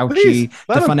 election, Fauci,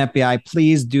 defund FBI,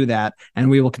 please do that.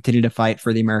 And we will continue to fight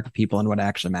for the American people and what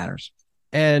actually matters.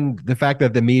 And the fact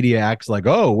that the media acts like,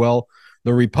 oh, well,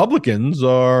 the Republicans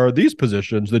are these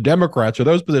positions, the Democrats are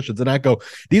those positions. And I go,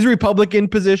 these Republican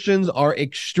positions are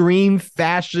extreme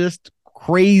fascist,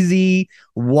 crazy,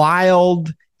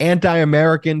 wild,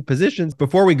 anti-American positions.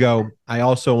 Before we go, I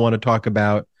also want to talk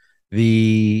about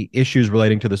the issues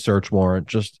relating to the search warrant,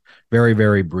 just very,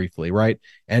 very briefly, right?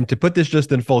 And to put this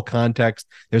just in full context,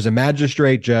 there's a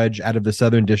magistrate judge out of the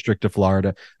Southern District of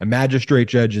Florida. A magistrate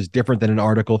judge is different than an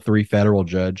Article III federal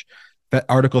judge.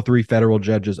 Article 3 federal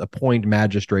judges appoint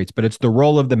magistrates, but it's the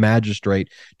role of the magistrate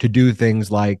to do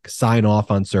things like sign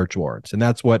off on search warrants. And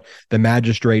that's what the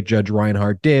magistrate, Judge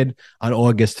Reinhardt, did on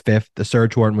August 5th. The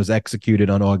search warrant was executed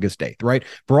on August 8th, right?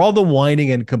 For all the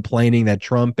whining and complaining that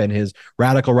Trump and his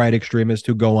radical right extremists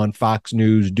who go on Fox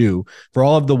News do, for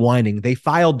all of the whining, they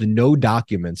filed no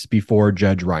documents before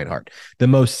Judge Reinhardt. The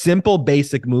most simple,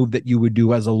 basic move that you would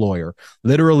do as a lawyer,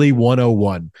 literally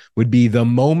 101, would be the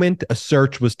moment a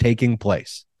search was taking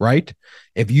place, right?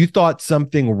 If you thought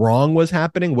something wrong was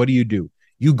happening, what do?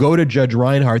 You go to Judge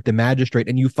Reinhardt, the magistrate,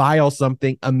 and you file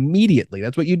something immediately.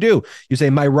 That's what you do. You say,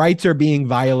 my rights are being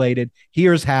violated.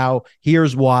 Here's how,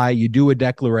 here's why. You do a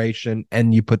declaration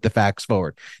and you put the facts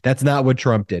forward. That's not what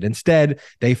Trump did. Instead,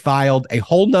 they filed a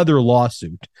whole nother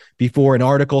lawsuit before an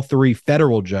Article 3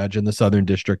 federal judge in the Southern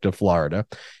District of Florida.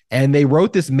 And they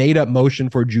wrote this made-up motion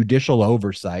for judicial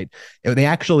oversight. They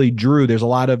actually drew, there's a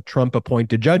lot of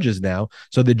Trump-appointed judges now.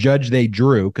 So the judge they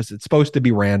drew, because it's supposed to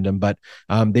be random, but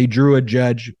they drew a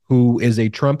judge who is a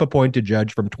Trump-appointed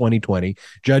judge from 2020,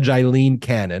 Judge Eileen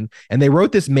Cannon. And they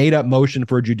wrote this made-up motion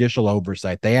for judicial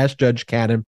oversight. They asked Judge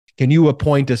Cannon, can you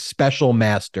appoint a special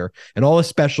master? And all a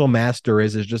special master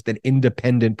is just an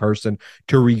independent person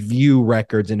to review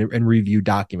records and review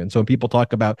documents. So when people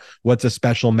talk about what's a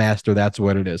special master, that's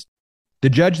what it is. The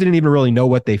judge didn't even really know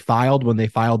what they filed when they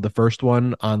filed the first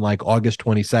one on like August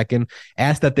 22nd,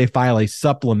 asked that they file a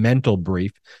supplemental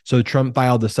brief. So Trump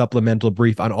filed the supplemental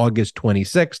brief on August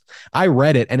 26th. I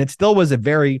read it, and it still was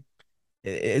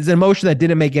it's an motion that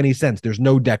didn't make any sense. There's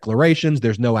no declarations.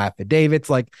 There's no affidavits,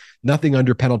 like nothing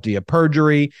under penalty of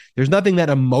perjury. There's nothing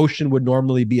that a motion would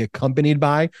normally be accompanied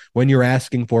by when you're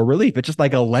asking for relief. It's just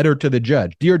like a letter to the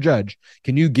judge. Dear judge,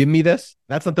 can you give me this?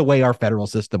 That's not the way our federal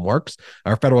system works.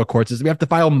 Our federal court system, we have to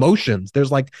file motions.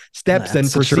 There's like steps and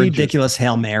procedures. A ridiculous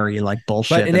Hail Mary, like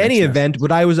bullshit. But in any event,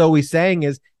 what I was always saying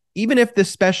is, even if the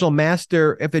special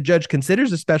master, if a judge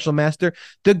considers a special master,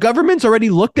 the government's already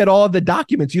looked at all of the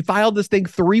documents. You filed this thing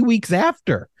 3 weeks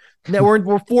after. Now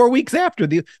we're 4 weeks after.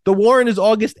 The warrant is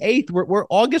August 8th. We're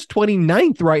August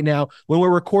 29th right now when we're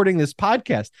recording this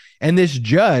podcast. And this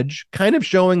judge, kind of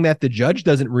showing that the judge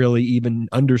doesn't really even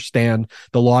understand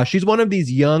the law. She's one of these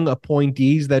young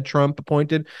appointees that Trump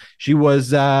appointed. She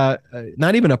was not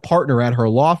even a partner at her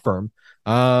law firm.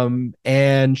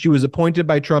 And she was appointed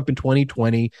by Trump in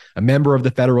 2020, a member of the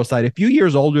federal side, a few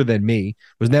years older than me,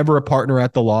 was never a partner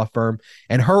at the law firm.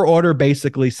 And her order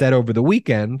basically said over the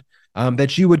weekend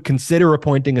that she would consider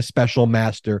appointing a special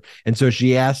master. And so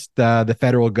she asked the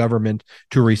federal government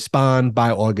to respond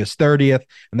by August 30th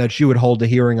and that she would hold a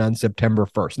hearing on September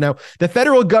 1st. Now, the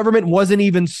federal government wasn't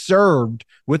even served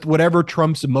with whatever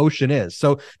Trump's motion is.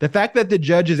 So the fact that the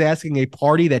judge is asking a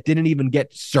party that didn't even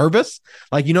get service,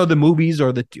 like, you know, the movies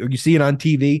or you see it on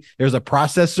TV, there's a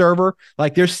process server,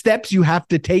 like there's steps you have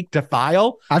to take to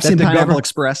file. I've seen Pineapple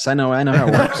Express. I know how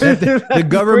it works. The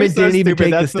government didn't even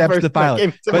take the steps to file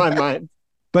it.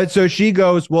 But so she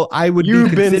goes, well, I would be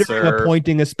considering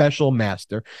appointing a special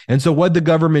master. And so what'd the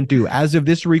government do? As of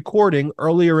this recording,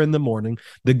 earlier in the morning,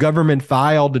 the government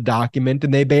filed a document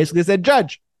and they basically said,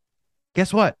 Judge,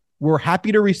 guess what? We're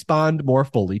happy to respond more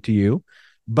fully to you,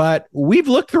 but we've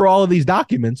looked through all of these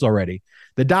documents already.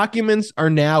 The documents are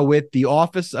now with the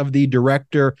Office of the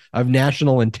Director of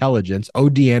National Intelligence,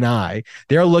 ODNI.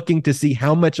 They're looking to see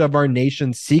how much of our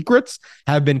nation's secrets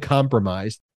have been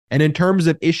compromised. And in terms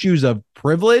of issues of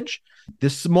privilege, the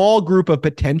small group of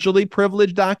potentially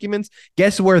privileged documents,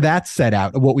 guess where that's set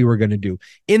out of what we were going to do?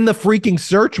 In the freaking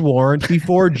search warrant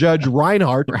before Judge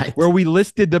Reinhardt, right, where we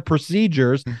listed the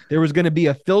procedures. There was going to be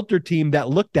a filter team that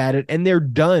looked at it, and they're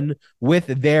done with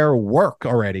their work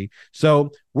already.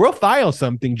 So we'll file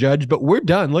something, Judge, but we're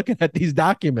done looking at these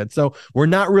documents. So we're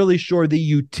not really sure the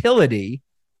utility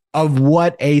of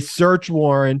what a search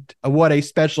warrant, what a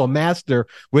special master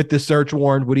with the search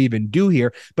warrant would even do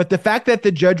here. But the fact that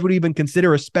the judge would even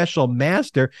consider a special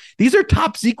master, these are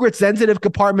top secret, sensitive,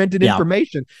 compartmented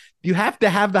information. You have to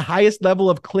have the highest level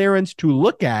of clearance to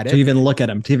look at it. To even look at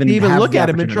them. To even look at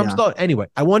them. And Trump's thought. Anyway,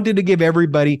 I wanted to give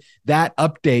everybody that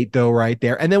update, though, right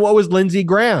there. And then what was Lindsey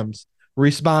Graham's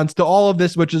response to all of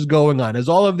this, which is going on, as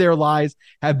all of their lies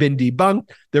have been debunked?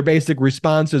 Their basic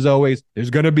response is always, there's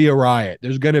going to be a riot.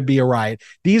 There's going to be a riot.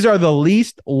 These are the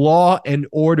least law and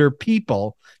order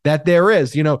people that there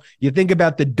is. You know, you think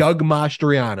about the Doug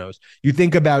Mastrianos, you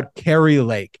think about Kerry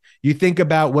Lake, you think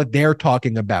about what they're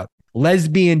talking about.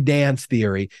 Lesbian dance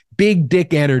theory, big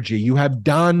dick energy. You have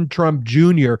Don Trump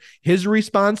Jr., his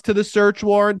response to the search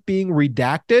warrant being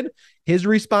redacted, his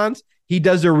response, he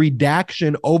does a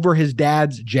redaction over his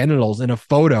dad's genitals in a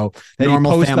photo that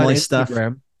normal he posts family on stuff.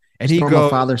 Instagram. And he normal goes,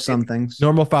 father-son things.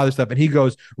 Normal father stuff. And he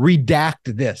goes,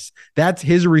 redact this. That's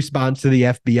his response to the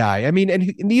FBI. I mean,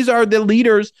 and these are the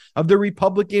leaders of the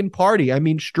Republican Party. I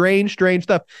mean, strange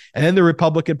stuff. And then the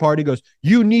Republican Party goes,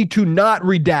 you need to not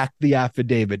redact the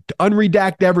affidavit, to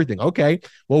unredact everything. Okay,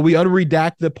 well, we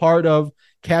unredact the part of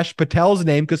Kash Patel's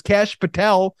name because Kash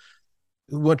Patel,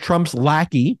 what Trump's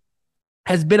lackey,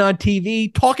 has been on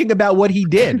TV talking about what he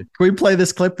did. Can we play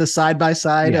this clip, the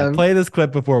side-by-side? Play this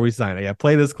clip before we sign it. Yeah,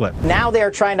 play this clip. Now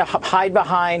they're trying to hide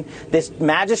behind this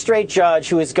magistrate judge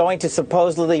who is going to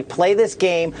supposedly play this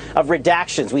game of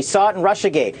redactions. We saw it in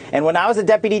Russiagate. And when I was a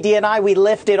deputy DNI, we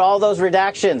lifted all those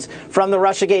redactions from the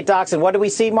Russiagate docs. And what do we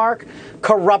see, Mark?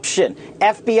 Corruption.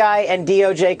 FBI and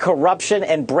DOJ corruption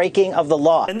and breaking of the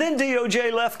law. And then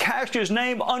DOJ left Kash's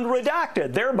name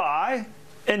unredacted, thereby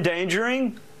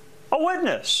endangering a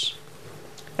witness.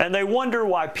 And they wonder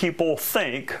why people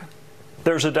think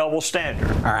there's a double standard.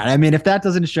 All right. I mean, if that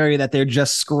doesn't show you that they're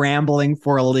just scrambling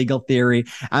for a legal theory,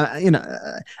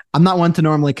 I'm not one to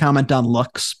normally comment on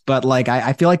looks, but like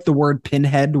I feel like the word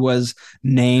pinhead was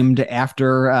named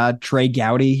after Trey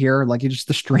Gowdy here. Like, he's just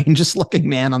the strangest looking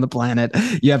man on the planet.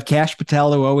 You have Kash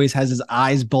Patel, who always has his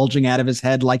eyes bulging out of his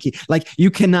head. Like you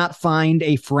cannot find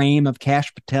a frame of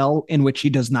Kash Patel in which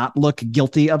he does not look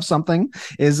guilty of something,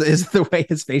 is the way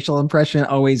his facial impression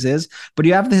always is. But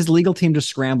you have his legal team just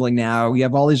scrambling now. You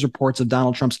have all these reports of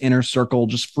Donald Trump's inner circle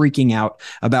just freaking out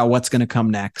about what's going to come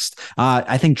next.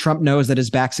 I think Trump knows that his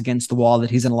back's against the wall,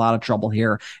 that he's in a lot of trouble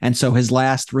here. And so his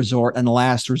last resort and the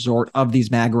last resort of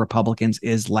these MAGA Republicans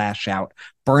is lash out,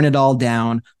 burn it all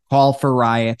down, call for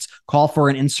riots, call for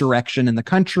an insurrection in the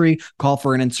country, call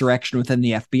for an insurrection within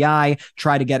the FBI,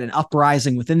 try to get an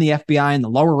uprising within the FBI and the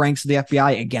lower ranks of the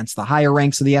FBI against the higher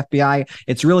ranks of the FBI.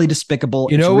 It's really despicable.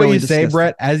 You know what you say,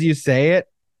 Brett, as you say it,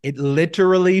 it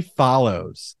literally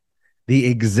follows the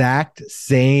exact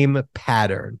same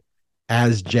pattern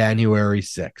as January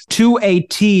 6th. To a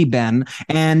T, Ben.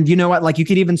 And you know what? Like, you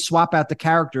could even swap out the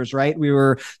characters, right? We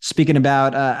were speaking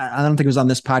about, I don't think it was on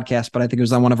this podcast, but I think it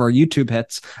was on one of our YouTube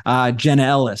hits, Jenna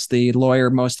Ellis, the lawyer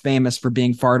most famous for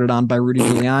being farted on by Rudy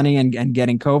Giuliani and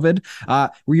getting COVID.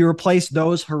 Where you replace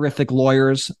those horrific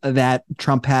lawyers that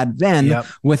Trump had then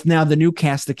with now the new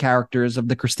cast of characters of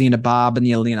the Christina Bobb and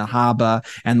the Alina Habba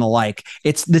and the like.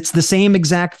 It's the same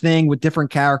exact thing with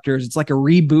different characters. It's like a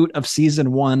reboot of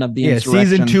season 1 of the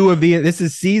season 2 of this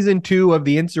is season 2 of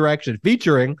the Insurrection,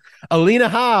 featuring Alina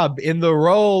Habba in the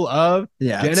role of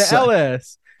Jenna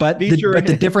Ellis. But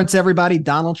the difference, everybody,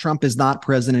 Donald Trump is not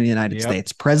president of the United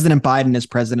States. President Biden is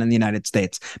president of the United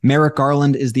States. Merrick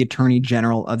Garland is the attorney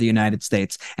general of the United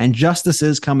States. And justice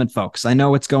is coming, folks. I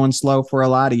know it's going slow for a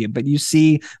lot of you, but you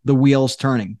see the wheels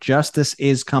turning. Justice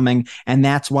is coming. And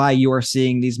that's why you are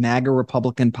seeing these MAGA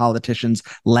Republican politicians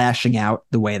lashing out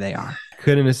the way they are.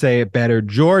 Couldn't say it better.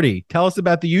 Jordy, tell us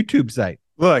about the YouTube site.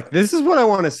 Look, this is what I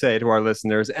want to say to our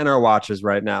listeners and our watchers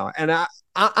right now. And I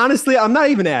honestly, I'm not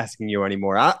even asking you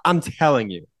anymore. I'm telling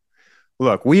you.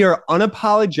 Look, we are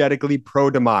unapologetically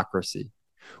pro-democracy.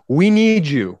 We need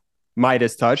you,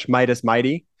 Midas Touch, Midas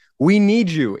Mighty. We need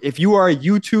you. If you are a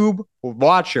YouTube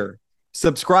watcher,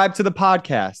 subscribe to the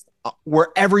podcast.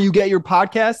 Wherever you get your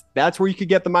podcast, that's where you could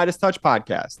get the Midas Touch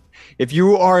podcast. If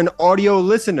you are an audio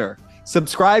listener,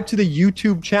 subscribe to the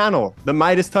YouTube channel, the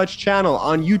Midas Touch channel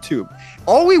on YouTube.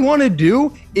 All we want to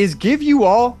do is give you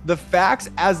all the facts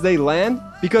as they land,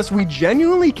 because we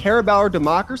genuinely care about our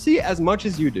democracy as much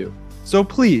as you do. So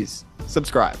please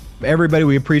subscribe. Everybody,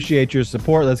 we appreciate your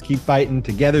support. Let's keep fighting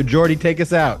together. Jordy, take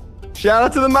us out. Shout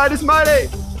out to the Midas Mighty.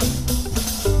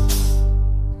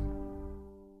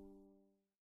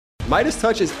 Midas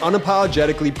Touch is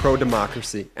unapologetically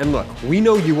pro-democracy. And look, we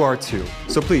know you are too.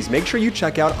 So please make sure you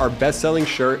check out our best-selling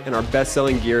shirt and our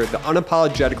best-selling gear, the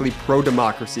unapologetically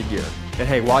pro-democracy gear. And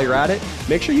hey, while you're at it,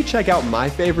 make sure you check out my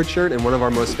favorite shirt and one of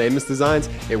our most famous designs.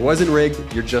 It wasn't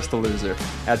rigged, you're just a loser.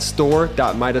 At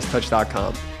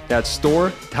store.midastouch.com. That's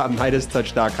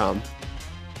store.midastouch.com.